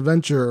Islands of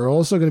Adventure are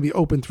also going to be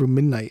open through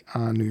midnight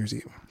on New Year's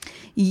Eve.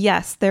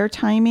 Yes, their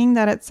timing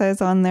that it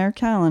says on their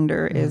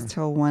calendar is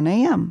till 1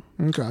 a.m.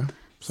 Okay.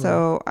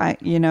 So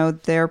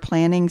they're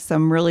planning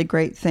some really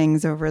great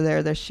things over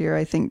there this year.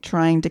 I think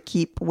trying to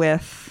keep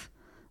with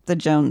the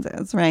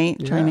Joneses, right?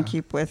 Yeah. Trying to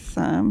keep with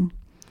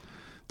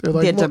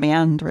the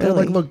demand,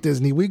 really. They're look,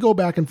 Disney, we go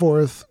back and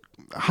forth.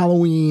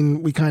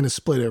 Halloween, we kind of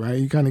split it, right?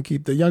 You kind of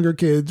keep the younger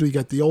kids, we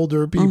got the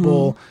older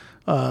people.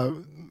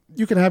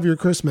 You can have your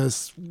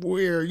Christmas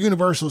where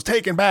Universal's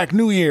taking back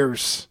New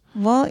Year's.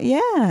 Well,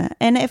 yeah.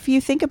 And if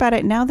you think about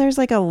it, now there's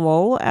a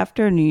lull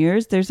after New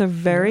Year's. There's a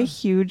very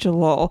huge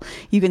lull.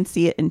 You can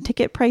see it in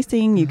ticket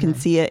pricing. You can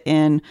see it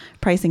in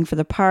pricing for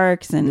the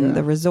parks and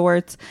the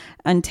resorts.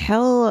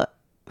 Until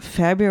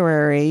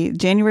February,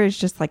 January is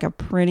just a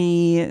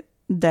pretty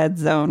dead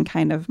zone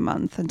kind of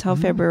month until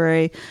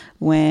February,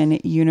 when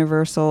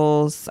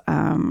Universal's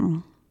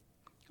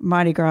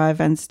Mardi Gras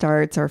event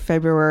starts, or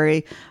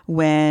February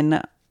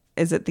when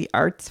is it the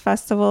Arts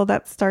Festival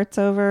that starts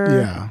over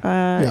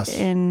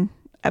in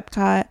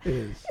Epcot.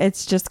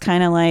 It's just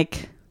kind of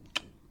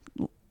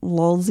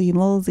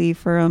lulzy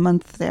for a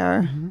month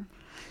there.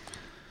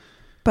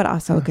 But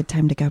also a good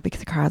time to go because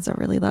the crowds are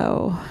really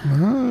low.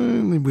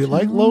 We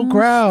like low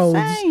crowds.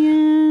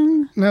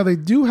 Saying. Now they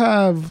do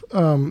have.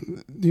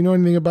 Do you know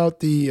anything about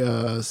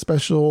the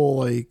special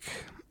like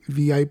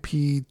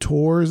VIP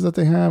tours that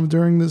they have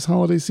during this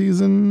holiday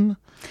season?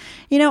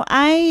 You know,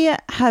 I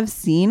have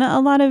seen a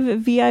lot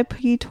of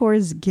VIP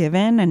tours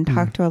given and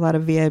talked to a lot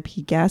of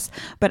VIP guests,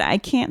 but I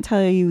can't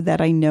tell you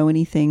that I know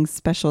anything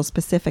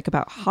specific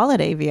about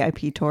holiday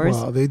VIP tours.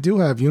 Well, they do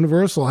have.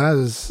 Universal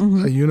has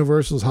a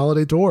Universal's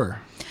holiday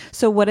tour.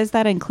 So what does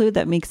that include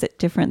that makes it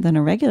different than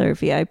a regular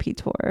VIP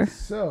tour?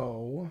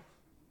 So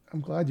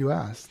I'm glad you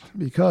asked,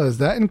 because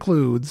that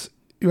includes,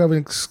 you have an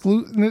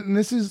exclusive, and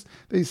this is,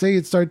 they say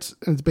it's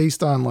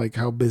based on like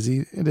how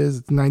busy it is.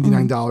 It's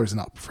 $99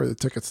 and up for the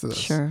tickets to this.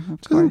 Sure, of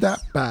Isn't course.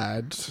 that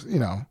bad? You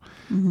know,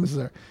 this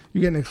is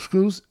you get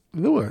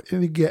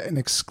an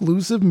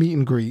exclusive meet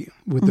and greet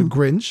with the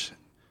Grinch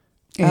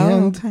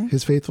and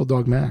his faithful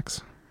dog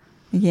Max.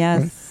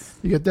 Yes. Right?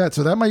 You get that,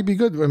 so that might be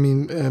good. I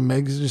mean,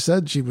 Meg just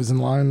said she was in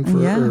line for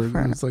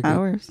it's like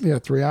hours.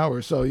 3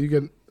 hours. So you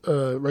get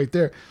right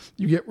there.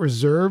 You get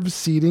reserved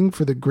seating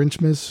for the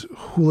Grinchmas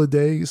Hula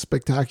Day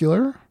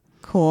Spectacular.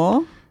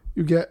 Cool.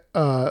 You get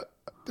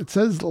it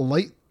says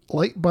light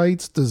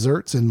bites,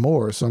 desserts, and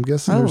more. So I'm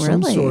guessing there's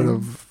some sort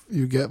of,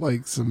 you get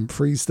like some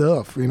free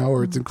stuff, you know,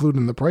 or it's included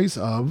in the price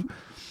of.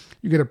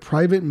 You get a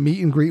private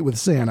meet and greet with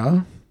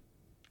Santa.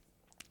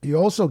 You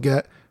also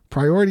get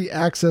priority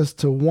access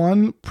to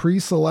one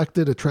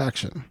pre-selected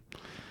attraction.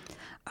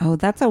 Oh,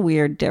 that's a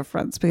weird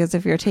difference, because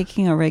if you're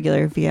taking a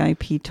regular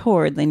VIP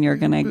tour, then you're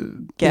going to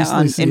get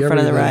on in front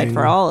of the ride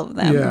for all of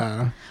them.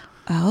 Yeah.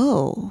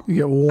 Oh. You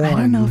get one. I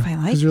don't know if I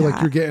like that.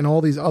 Because you're getting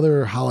all these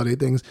other holiday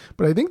things.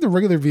 But I think the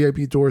regular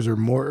VIP tours are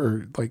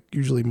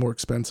usually more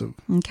expensive.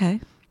 Okay.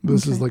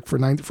 This is like for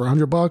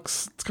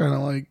 $100. It's kind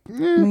of like,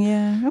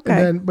 yeah,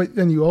 okay. But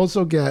then you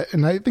also get,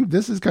 and I think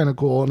this is kind of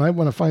cool, and I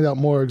want to find out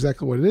more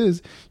exactly what it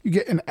is. You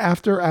get an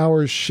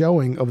after-hours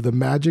showing of the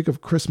magic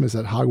of Christmas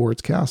at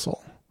Hogwarts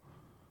Castle.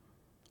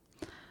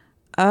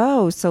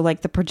 Oh, so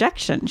like the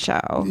projection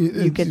show.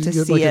 You get to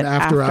see like it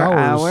after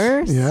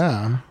hours?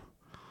 Yeah.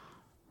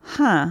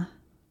 Huh.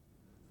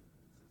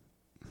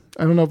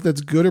 I don't know if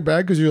that's good or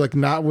bad, because you're like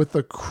not with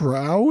the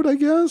crowd, I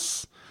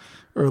guess.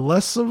 Or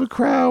less of a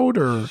crowd,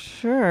 or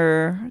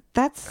sure.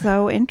 That's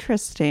so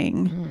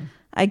interesting.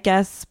 I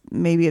guess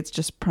maybe it's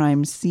just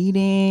prime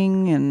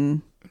seating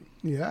and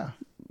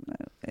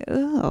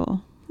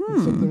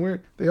something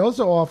weird. They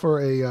also offer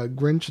a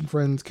Grinch and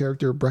Friends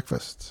character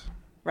breakfast.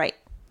 Right.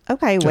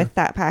 Okay, with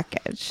that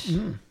package.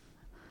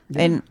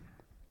 And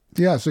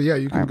so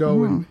you can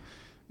go and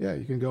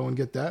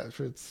get that.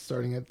 It's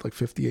starting at like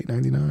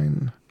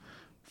 $58.99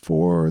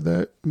 for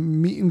that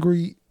meet and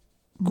greet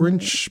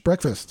Grinch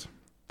breakfast.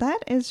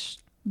 That is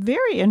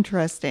very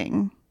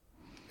interesting.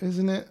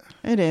 Isn't it?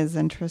 It is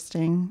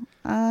interesting.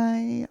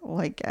 I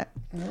like it.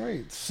 All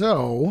right.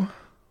 So,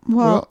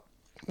 well,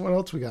 what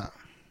else we got?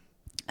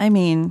 I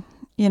mean,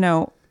 you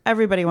know,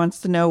 everybody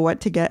wants to know what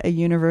to get a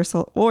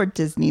Universal or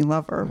Disney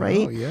lover,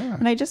 right? Oh, yeah.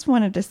 And I just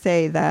wanted to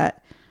say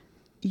that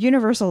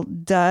Universal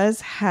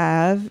does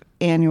have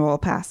annual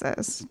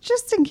passes,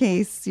 just in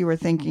case you were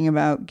thinking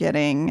about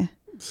getting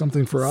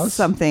something for us,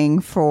 something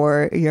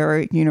for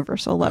your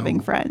Universal loving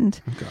friend.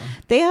 Okay.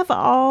 They have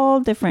all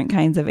different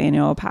kinds of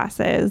annual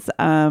passes.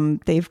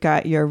 They've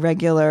got your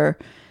regular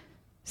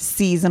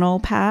seasonal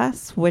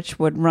pass, which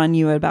would run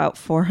you about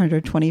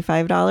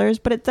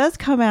 $425, but it does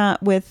come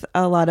out with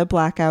a lot of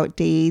blackout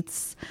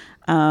dates.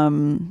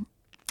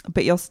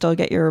 But you'll still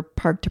get your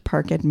park to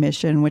park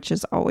admission, which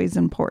is always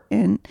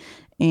important.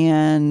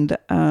 And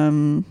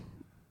a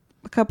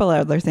couple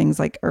other things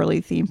like early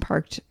theme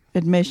park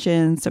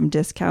admission, some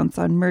discounts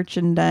on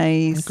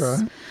merchandise.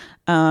 Okay.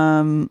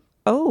 And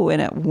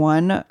at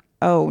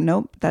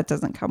nope, that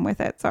doesn't come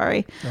with it.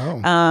 Sorry.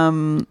 Oh.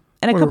 And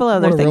a couple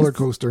other things. What a roller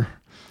coaster.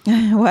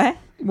 What?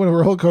 What a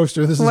roller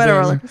coaster. This is what a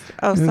roller coaster.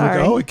 Oh,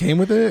 sorry. Like, it came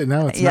with it, and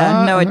now it's not.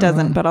 Yeah, no, it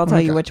doesn't, but I'll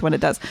tell you which one it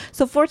does.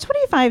 So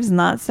 $425 is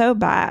not so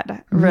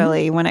bad,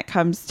 really, when it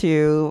comes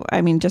to,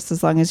 I mean, just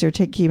as long as you're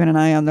keeping an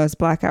eye on those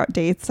blackout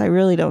dates, I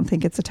really don't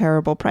think it's a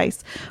terrible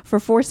price. For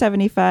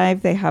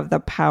 $475, they have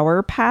the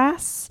Power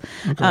Pass,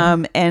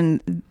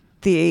 and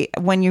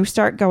when you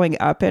start going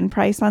up in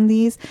price on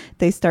these,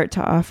 they start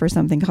to offer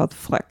something called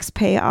flex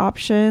pay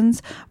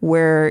options,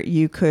 where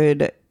you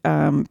could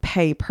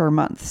pay per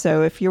month.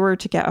 So if you were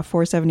to get a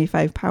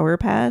 $475 Power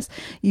Pass,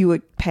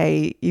 you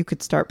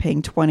could start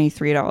paying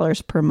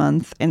 $23 per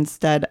month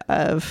instead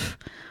of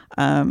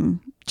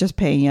just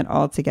paying it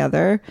all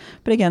together.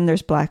 But again,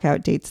 there's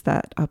blackout dates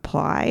that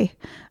apply.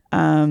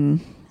 Okay.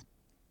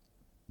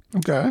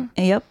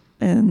 Yep.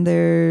 And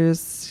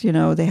there's,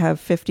 they have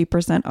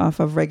 50% off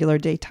of regular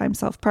daytime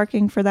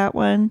self-parking for that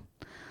one.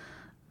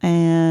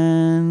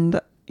 And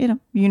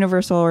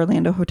Universal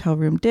Orlando hotel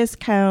room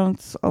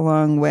discounts,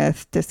 along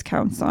with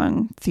discounts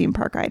on theme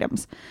park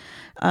items.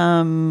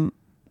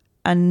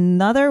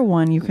 Another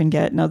one you can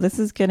get, now this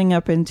is getting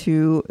up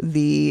into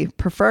the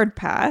preferred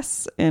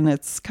pass, and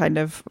it's kind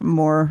of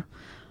more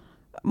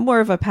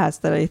of a pass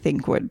that I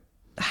think would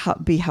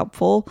be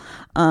helpful.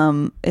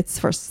 It's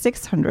for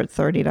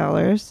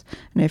 $630,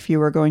 and if you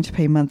were going to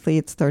pay monthly,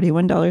 it's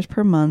 $31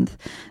 per month.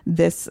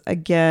 This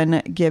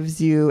again gives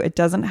you, it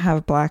doesn't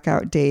have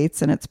blackout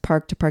dates, and it's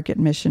park to park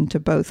admission to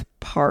both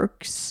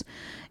parks,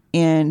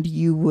 and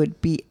you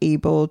would be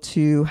able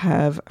to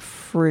have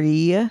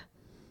free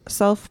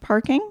self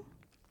parking,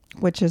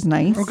 which is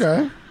nice.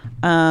 Okay.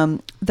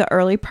 The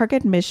early park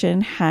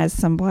admission has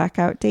some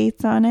blackout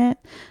dates on it,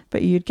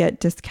 but you'd get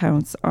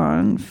discounts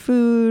on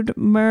food,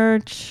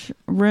 merch,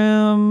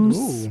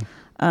 rooms,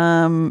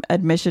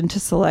 admission to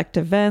select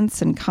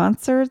events and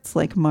concerts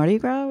like Mardi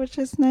Gras, which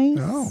is nice.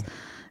 Oh.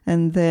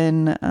 And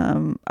then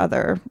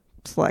other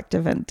select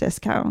event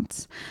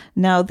discounts.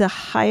 Now, the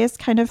highest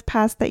kind of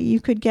pass that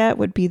you could get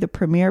would be the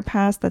Premier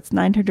Pass. That's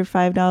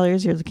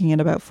 $905. You're looking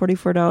at about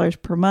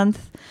 $44 per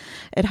month.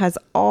 It has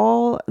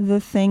all the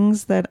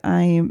things that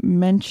I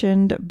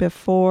mentioned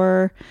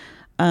before,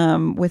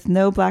 with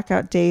no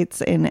blackout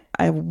dates, and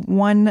a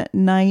one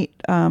night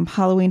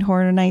Halloween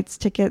Horror Nights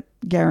ticket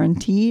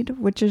guaranteed,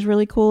 which is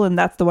really cool. And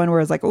that's the one where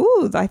I was like,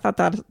 ooh, I thought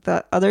that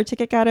the other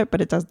ticket got it,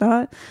 but it does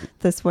not.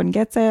 This one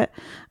gets it.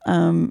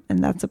 And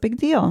that's a big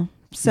deal.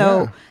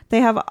 So they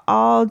have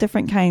all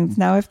different kinds.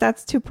 Now, if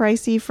that's too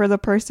pricey for the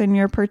person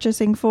you're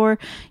purchasing for,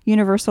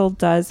 Universal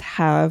does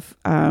have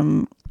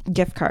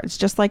gift cards,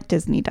 just like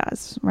Disney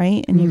does,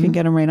 right? And you can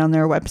get them right on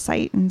their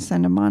website and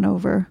send them on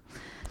over.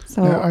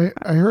 So now,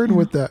 I heard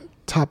with that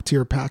top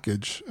tier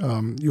package,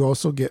 you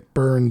also get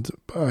burned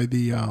by the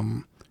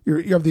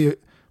you have the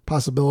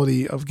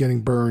possibility of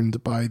getting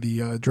burned by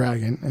the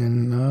dragon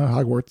in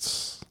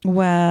Hogwarts.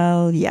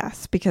 Well,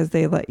 yes, because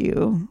they let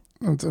you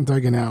It's in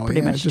Diagon Alley.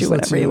 pretty much do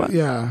whatever you want.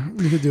 Yeah,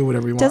 you could do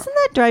whatever you want. Doesn't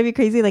that drive you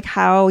crazy? Like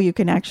how you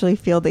can actually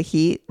feel the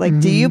heat? Like,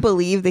 do you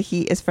believe the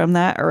heat is from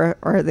that, or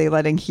are they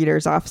letting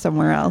heaters off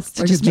somewhere else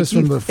to It's just make from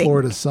you the think?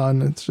 Florida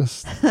sun. It's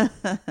just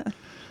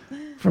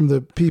from the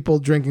people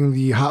drinking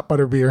the hot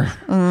butter beer.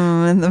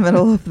 In the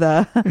middle of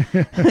the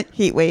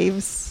heat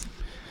waves.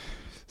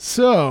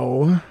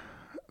 So,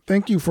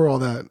 thank you for all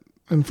that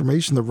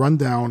information, the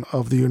rundown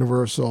of the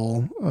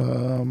Universal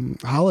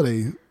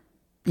holiday.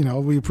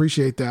 We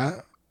appreciate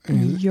that.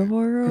 And You're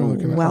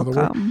looking at how the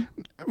welcome.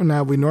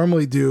 now, we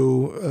normally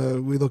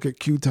do, we look at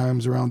queue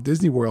times around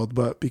Disney World,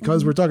 but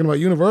because we're talking about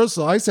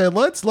Universal, I said,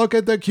 let's look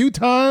at the queue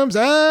times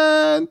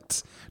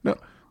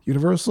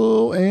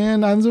Universal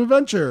and Islands of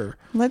Adventure.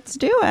 Let's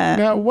do it.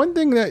 Now, one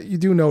thing that you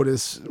do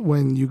notice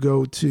when you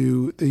go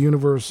to the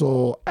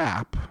Universal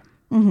app,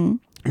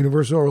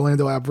 Universal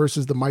Orlando app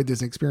versus the My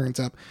Disney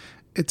Experience app,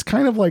 it's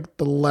kind of like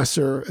the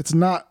lesser, it's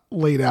not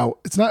laid out.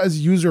 It's not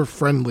as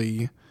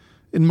user-friendly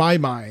in my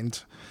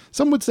mind.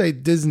 Some would say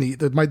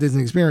the My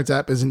Disney Experience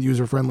app isn't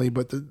user-friendly,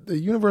 but the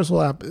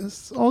Universal app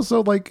is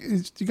also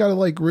you got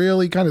to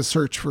really kind of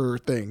search for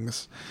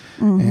things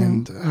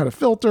and how to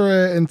filter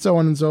it and so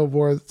on and so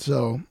forth.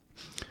 So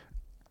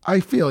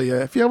I feel you.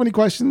 If you have any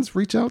questions,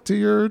 reach out to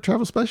your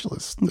travel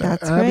specialist.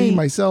 That's Abby, right.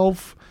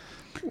 myself,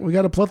 we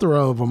got a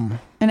plethora of them.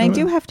 And I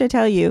do have to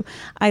tell you,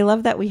 I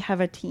love that we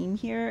have a team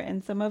here,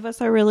 and some of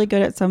us are really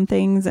good at some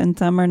things and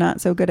some are not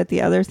so good at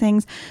the other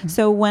things.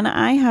 So when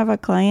I have a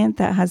client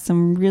that has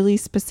some really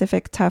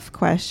specific, tough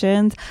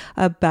questions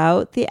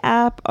about the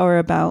app or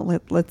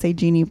about, let's say,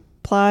 Genie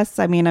Plus,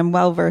 I mean, I'm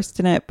well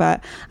versed in it,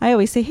 but I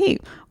always say, hey,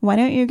 why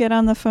don't you get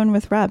on the phone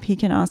with Rob? He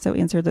can also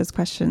answer those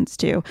questions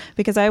too,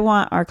 because I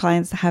want our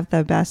clients to have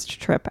the best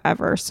trip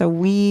ever. So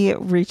we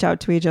reach out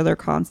to each other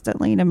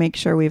constantly to make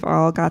sure we've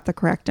all got the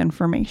correct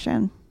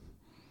information.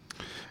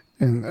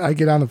 And I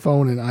get on the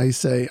phone and I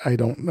say, I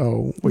don't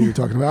know what you're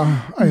talking about.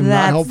 I am not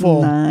That's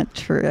helpful. not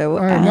true.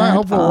 I am not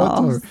helpful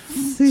all.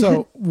 whatsoever.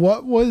 So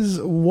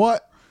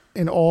what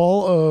in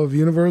all of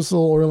Universal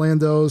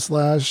Orlando /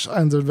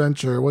 Islands of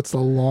Adventure, what's the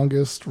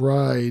longest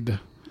ride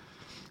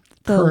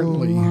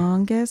currently? The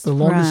longest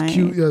Longest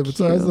queue. Yeah,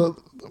 queue.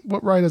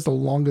 what ride has the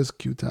longest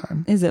queue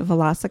time? Is it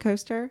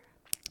Velocicoaster?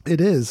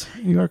 It is.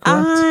 You are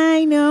correct.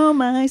 I know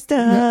my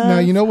stuff. Now,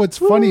 you know what's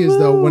funny is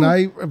though, when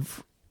I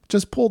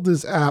just pulled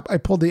this app, I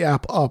pulled the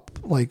app up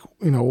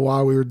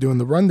while we were doing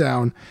the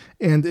rundown,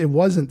 and it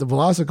wasn't the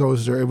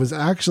Velocicoaster. It was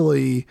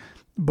actually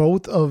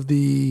both of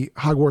the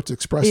Hogwarts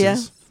Expresses.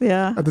 Yes,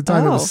 yeah. At the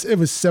time, it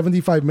was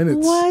 75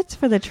 minutes. What,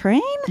 for the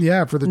train?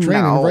 Yeah, for the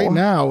train. No. And right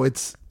now,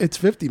 it's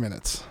 50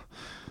 minutes.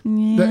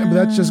 Yeah. But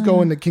that's just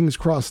going to King's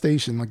Cross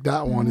Station. Like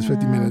that one is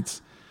 50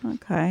 minutes.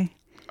 Okay.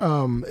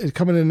 It's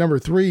coming in number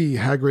 3,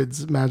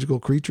 Hagrid's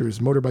Magical Creatures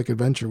Motorbike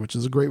Adventure, which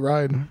is a great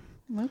ride.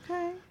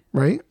 Okay.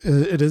 Right?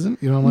 It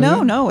isn't? You don't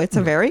like it? No, it's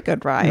a very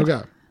good ride.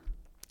 Okay.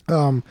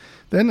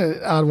 Then an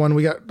odd one,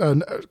 we got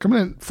coming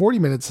in 40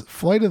 minutes,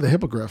 Flight of the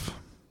Hippogriff.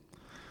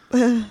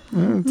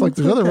 It's like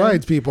there's other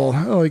rides, people.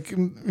 And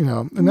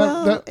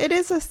it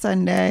is a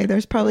Sunday.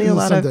 There's probably a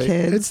lot of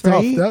kids. It's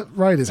right? tough. That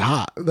ride is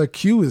hot. The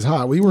queue is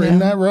hot. We were in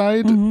that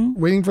ride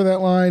waiting for that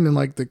line, and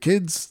the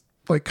kids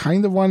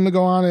kind of wanted to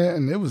go on it,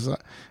 and it was a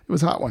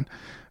hot one.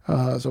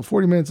 So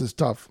 40 minutes is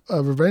tough.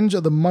 Revenge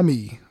of the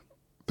Mummy,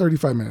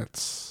 35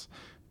 minutes.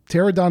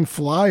 Pterodon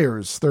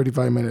Flyers,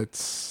 35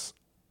 minutes.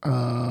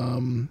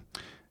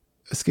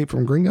 Escape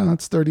from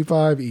Gringotts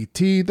 35,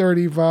 ET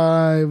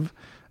 35.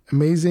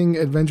 Amazing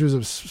Adventures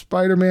of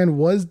Spider-Man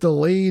was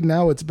delayed.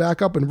 Now it's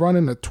back up and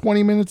running at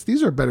 20 minutes.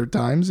 These are better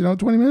times.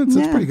 20 minutes,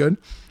 that's pretty good.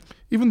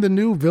 Even the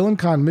new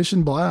VillainCon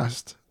Mission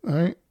Blast. All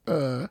right.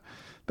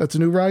 That's a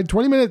new ride.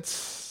 20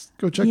 minutes.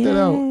 Go check that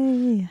out.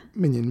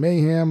 Minion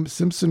Mayhem,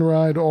 Simpson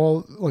Ride,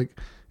 all like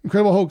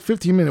Incredible Hulk,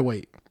 15-minute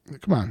wait.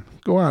 Come on.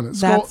 Go on.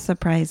 That's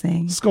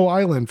surprising. Skull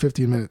Island,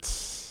 15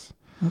 minutes.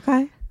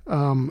 Okay.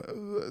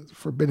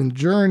 Forbidden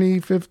Journey,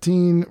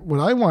 15. What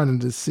I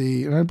wanted to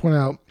see, and I point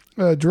out,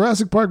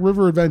 Jurassic Park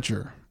River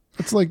Adventure.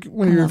 It's like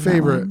one of your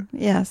favorite.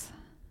 Yes.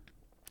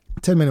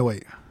 10-minute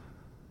wait.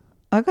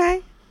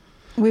 Okay.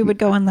 We would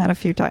go on that a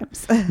few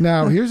times.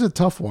 Now, here's a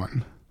tough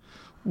one.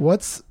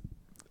 There's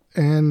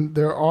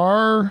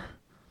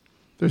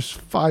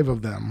 5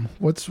 of them.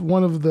 What's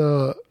one of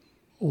the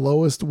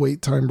lowest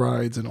wait time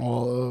rides in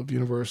all of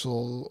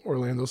Universal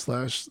Orlando /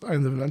 Island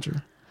of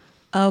Adventure?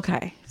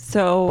 Okay.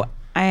 So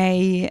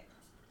I'm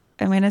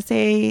going to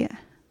say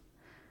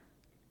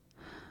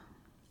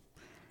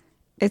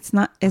it's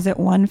not, is it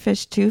One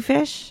Fish, Two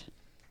Fish?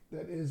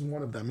 That is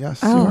one of them. Yes,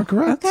 oh, you are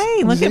correct.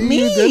 Okay, look at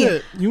me. You did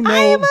it. I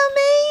am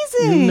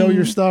amazing. You know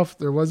your stuff.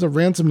 There was a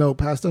ransom note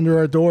passed under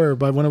our door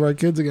by one of our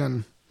kids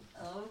again.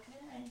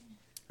 Okay.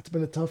 It's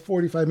been a tough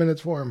 45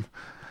 minutes for them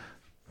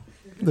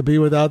to be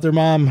without their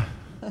mom.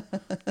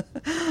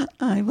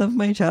 I love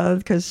my child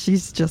because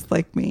she's just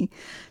like me.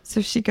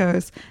 So she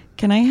goes,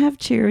 "Can I have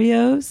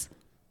Cheerios?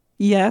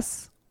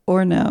 Yes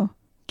or no?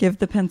 Give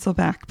the pencil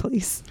back,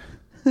 please."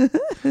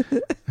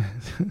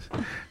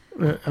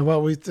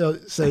 Well, we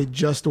say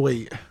just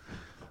wait.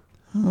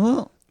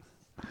 Oh.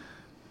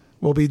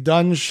 We'll be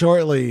done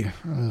shortly.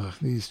 Ugh,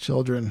 these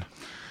children.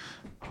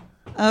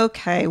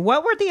 Okay.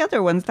 What were the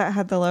other ones that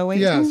had the low wait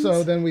Yeah, times?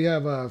 so then we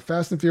have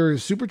Fast and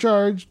Furious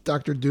Supercharged,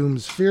 Dr.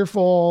 Doom's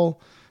Fearfall,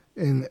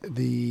 and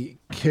the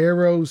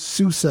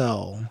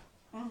Carousel.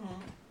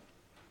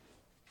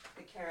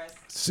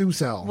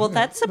 Susel. Well,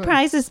 that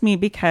surprises me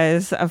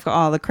because of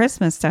all the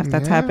Christmas stuff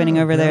that's happening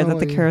over there. That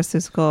the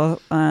Carousel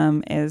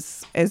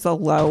is a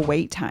low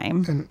wait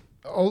time. And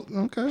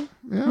okay,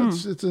 yeah,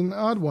 it's an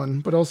odd one,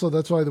 but also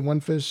that's why the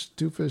one fish,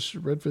 two fish,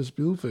 red fish,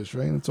 blue fish,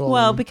 right? It's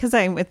all because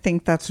I would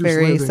think that's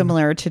very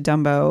similar to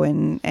Dumbo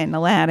and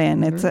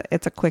Aladdin.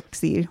 It's a quick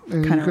see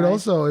kind of. You could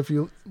also, if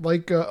you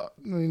like,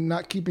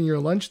 not keeping your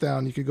lunch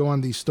down, you could go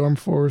on the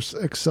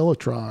Stormforce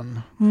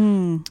Accelatron.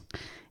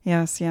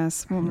 Yes.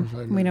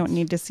 We don't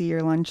need to see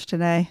your lunch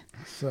today.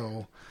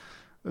 So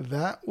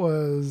that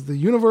was the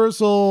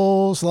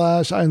Universal /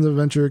 Islands of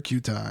Adventure queue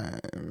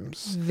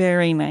times.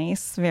 Very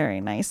nice.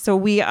 Very nice. So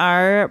we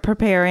are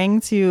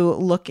preparing to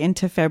look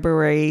into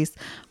February's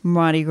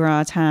Mardi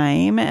Gras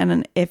time.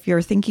 And if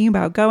you're thinking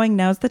about going,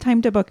 now's the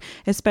time to book,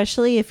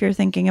 especially if you're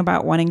thinking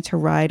about wanting to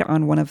ride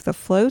on one of the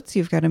floats.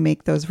 You've got to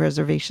make those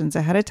reservations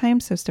ahead of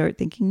time. So start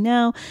thinking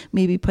now.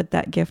 Maybe put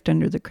that gift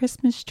under the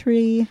Christmas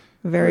tree.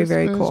 Very,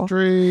 very cool.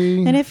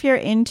 Tree. And if you're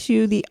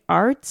into the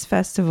arts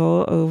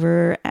festival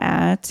over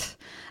at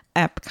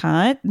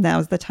Epcot,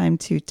 now's the time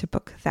to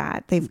book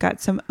that. They've got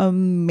some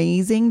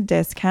amazing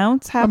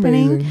discounts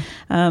happening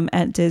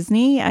at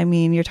Disney. I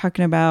mean, you're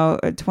talking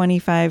about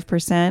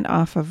 25%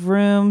 off of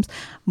rooms,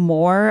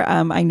 more.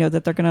 I know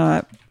that they're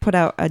going to put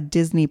out a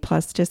Disney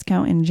Plus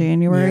discount in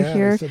January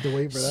here.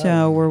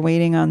 So we're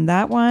waiting on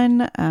that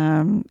one.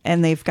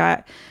 And they've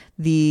got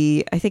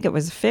I think it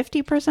was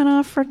 50%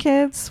 off for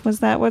kids.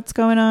 Was that what's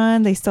going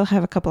on? They still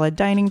have a couple of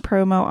dining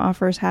promo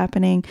offers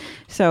happening.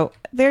 So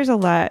there's a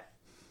lot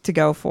to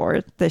go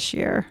for this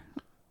year.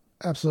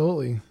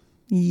 Absolutely.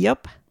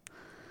 Yep.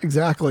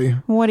 Exactly.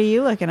 What are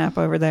you looking up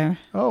over there?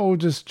 Oh,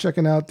 just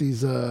checking out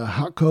these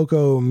hot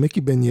cocoa Mickey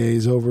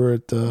beignets over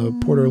at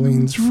Port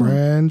Orleans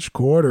French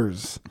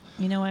Quarters.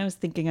 I was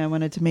thinking I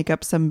wanted to make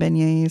up some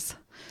beignets.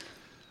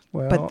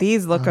 Well, but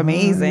these look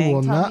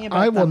amazing.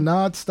 I will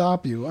not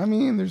stop you. I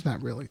mean, there's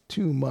not really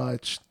too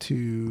much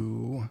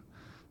to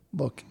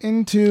look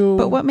into.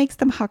 But what makes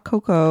them hot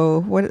cocoa?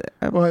 Well,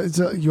 it's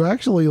you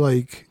actually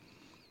like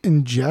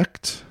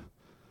inject.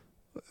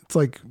 It's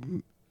like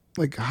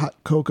hot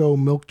cocoa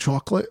milk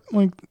chocolate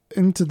like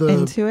into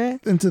the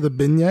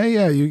beignet.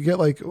 Yeah, you get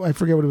like I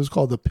forget what it was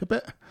called, the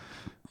pipet,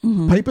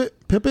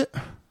 pipet.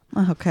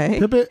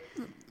 Okay, pipet.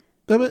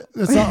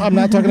 I'm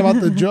not talking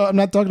about the I'm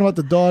not talking about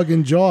the dog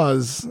in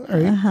Jaws,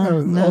 right?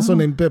 Also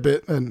named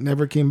Pippet and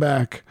never came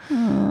back.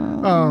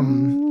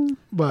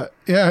 But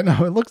yeah,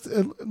 no,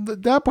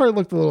 that part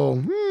looked a little.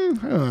 I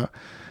don't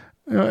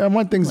know. I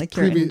want things like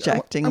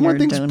injecting. I want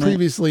things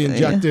previously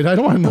injected. I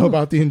don't want to know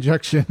about the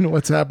injection.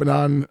 What's happened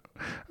I want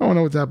to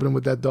know what's happening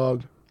with that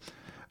dog.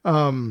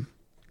 One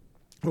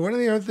of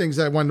the other things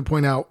I wanted to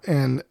point out,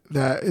 and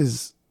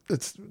this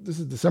is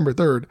December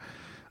 3rd,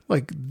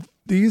 like.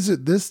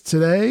 This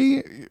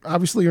today,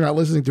 obviously you're not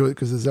listening to it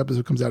because this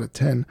episode comes out at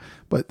 10,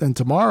 but then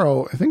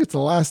tomorrow, I think it's the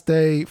last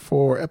day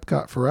for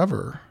Epcot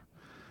Forever,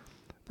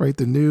 right?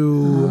 The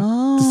new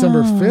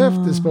December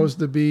 5th is supposed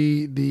to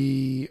be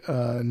the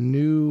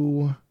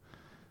new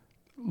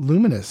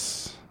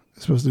Luminous.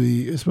 It's supposed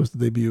to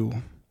debut.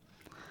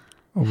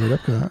 over at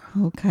Epcot.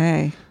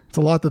 Okay. It's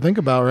a lot to think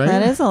about, right?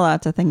 That is a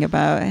lot to think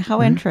about.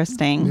 How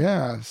interesting.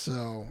 Yeah,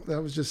 so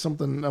that was just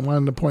something I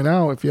wanted to point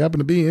out. If you happen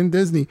to be in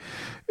Disney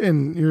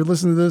and you're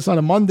listening to this on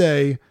a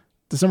Monday,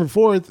 December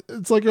 4th,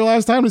 it's like your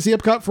last time to see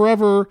Epcot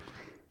forever.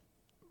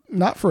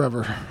 Not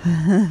forever.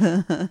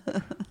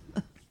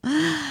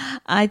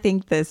 I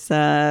think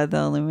the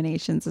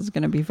Illuminations is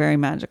going to be very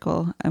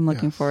magical. I'm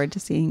looking forward to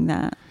seeing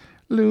that.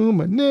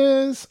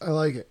 Luminous. I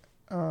like it.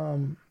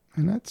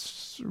 And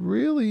that's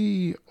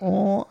really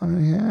all I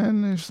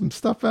had. There's some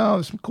stuff out.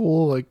 There's some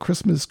cool like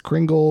Christmas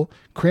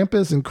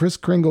Krampus and Kris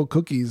Kringle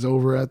cookies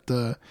over at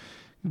the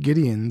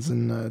Gideon's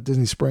in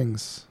Disney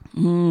Springs.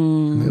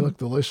 And they look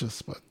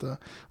delicious, but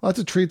lots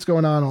of treats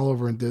going on all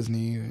over in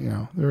Disney. You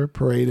know, they're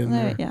parading.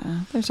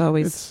 There's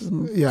always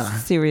some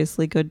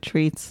seriously good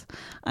treats.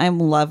 I'm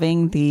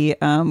loving the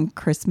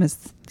Christmas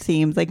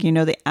themes, like, you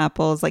know, the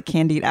apples, like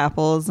candied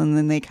apples, and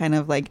then they kind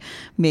of like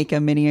make a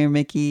Minnie or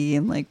Mickey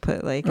and like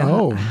put like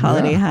a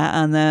holiday hat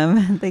on them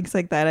and things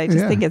like that. I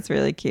just think it's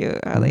really cute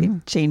how they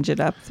change it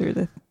up through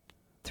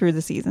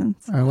the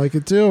seasons. I like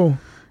it too.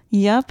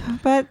 Yep,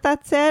 but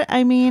that's it.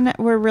 I mean,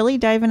 we're really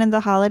diving into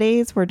the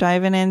holidays. We're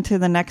diving into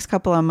the next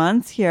couple of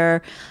months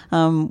here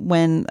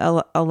when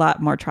a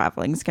lot more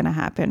traveling is going to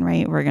happen,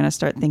 right? We're going to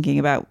start thinking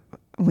about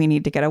we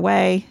need to get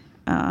away,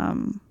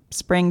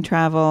 spring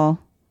travel,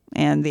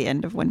 and the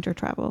end of winter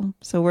travel.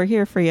 So we're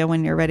here for you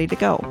when you're ready to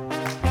go.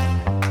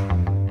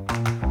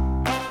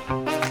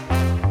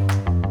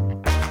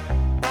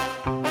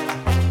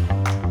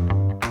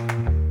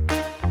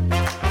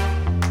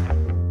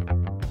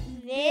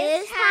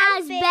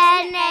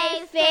 Been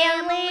a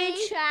Family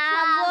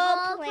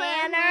Travel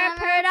Planner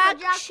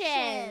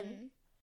production.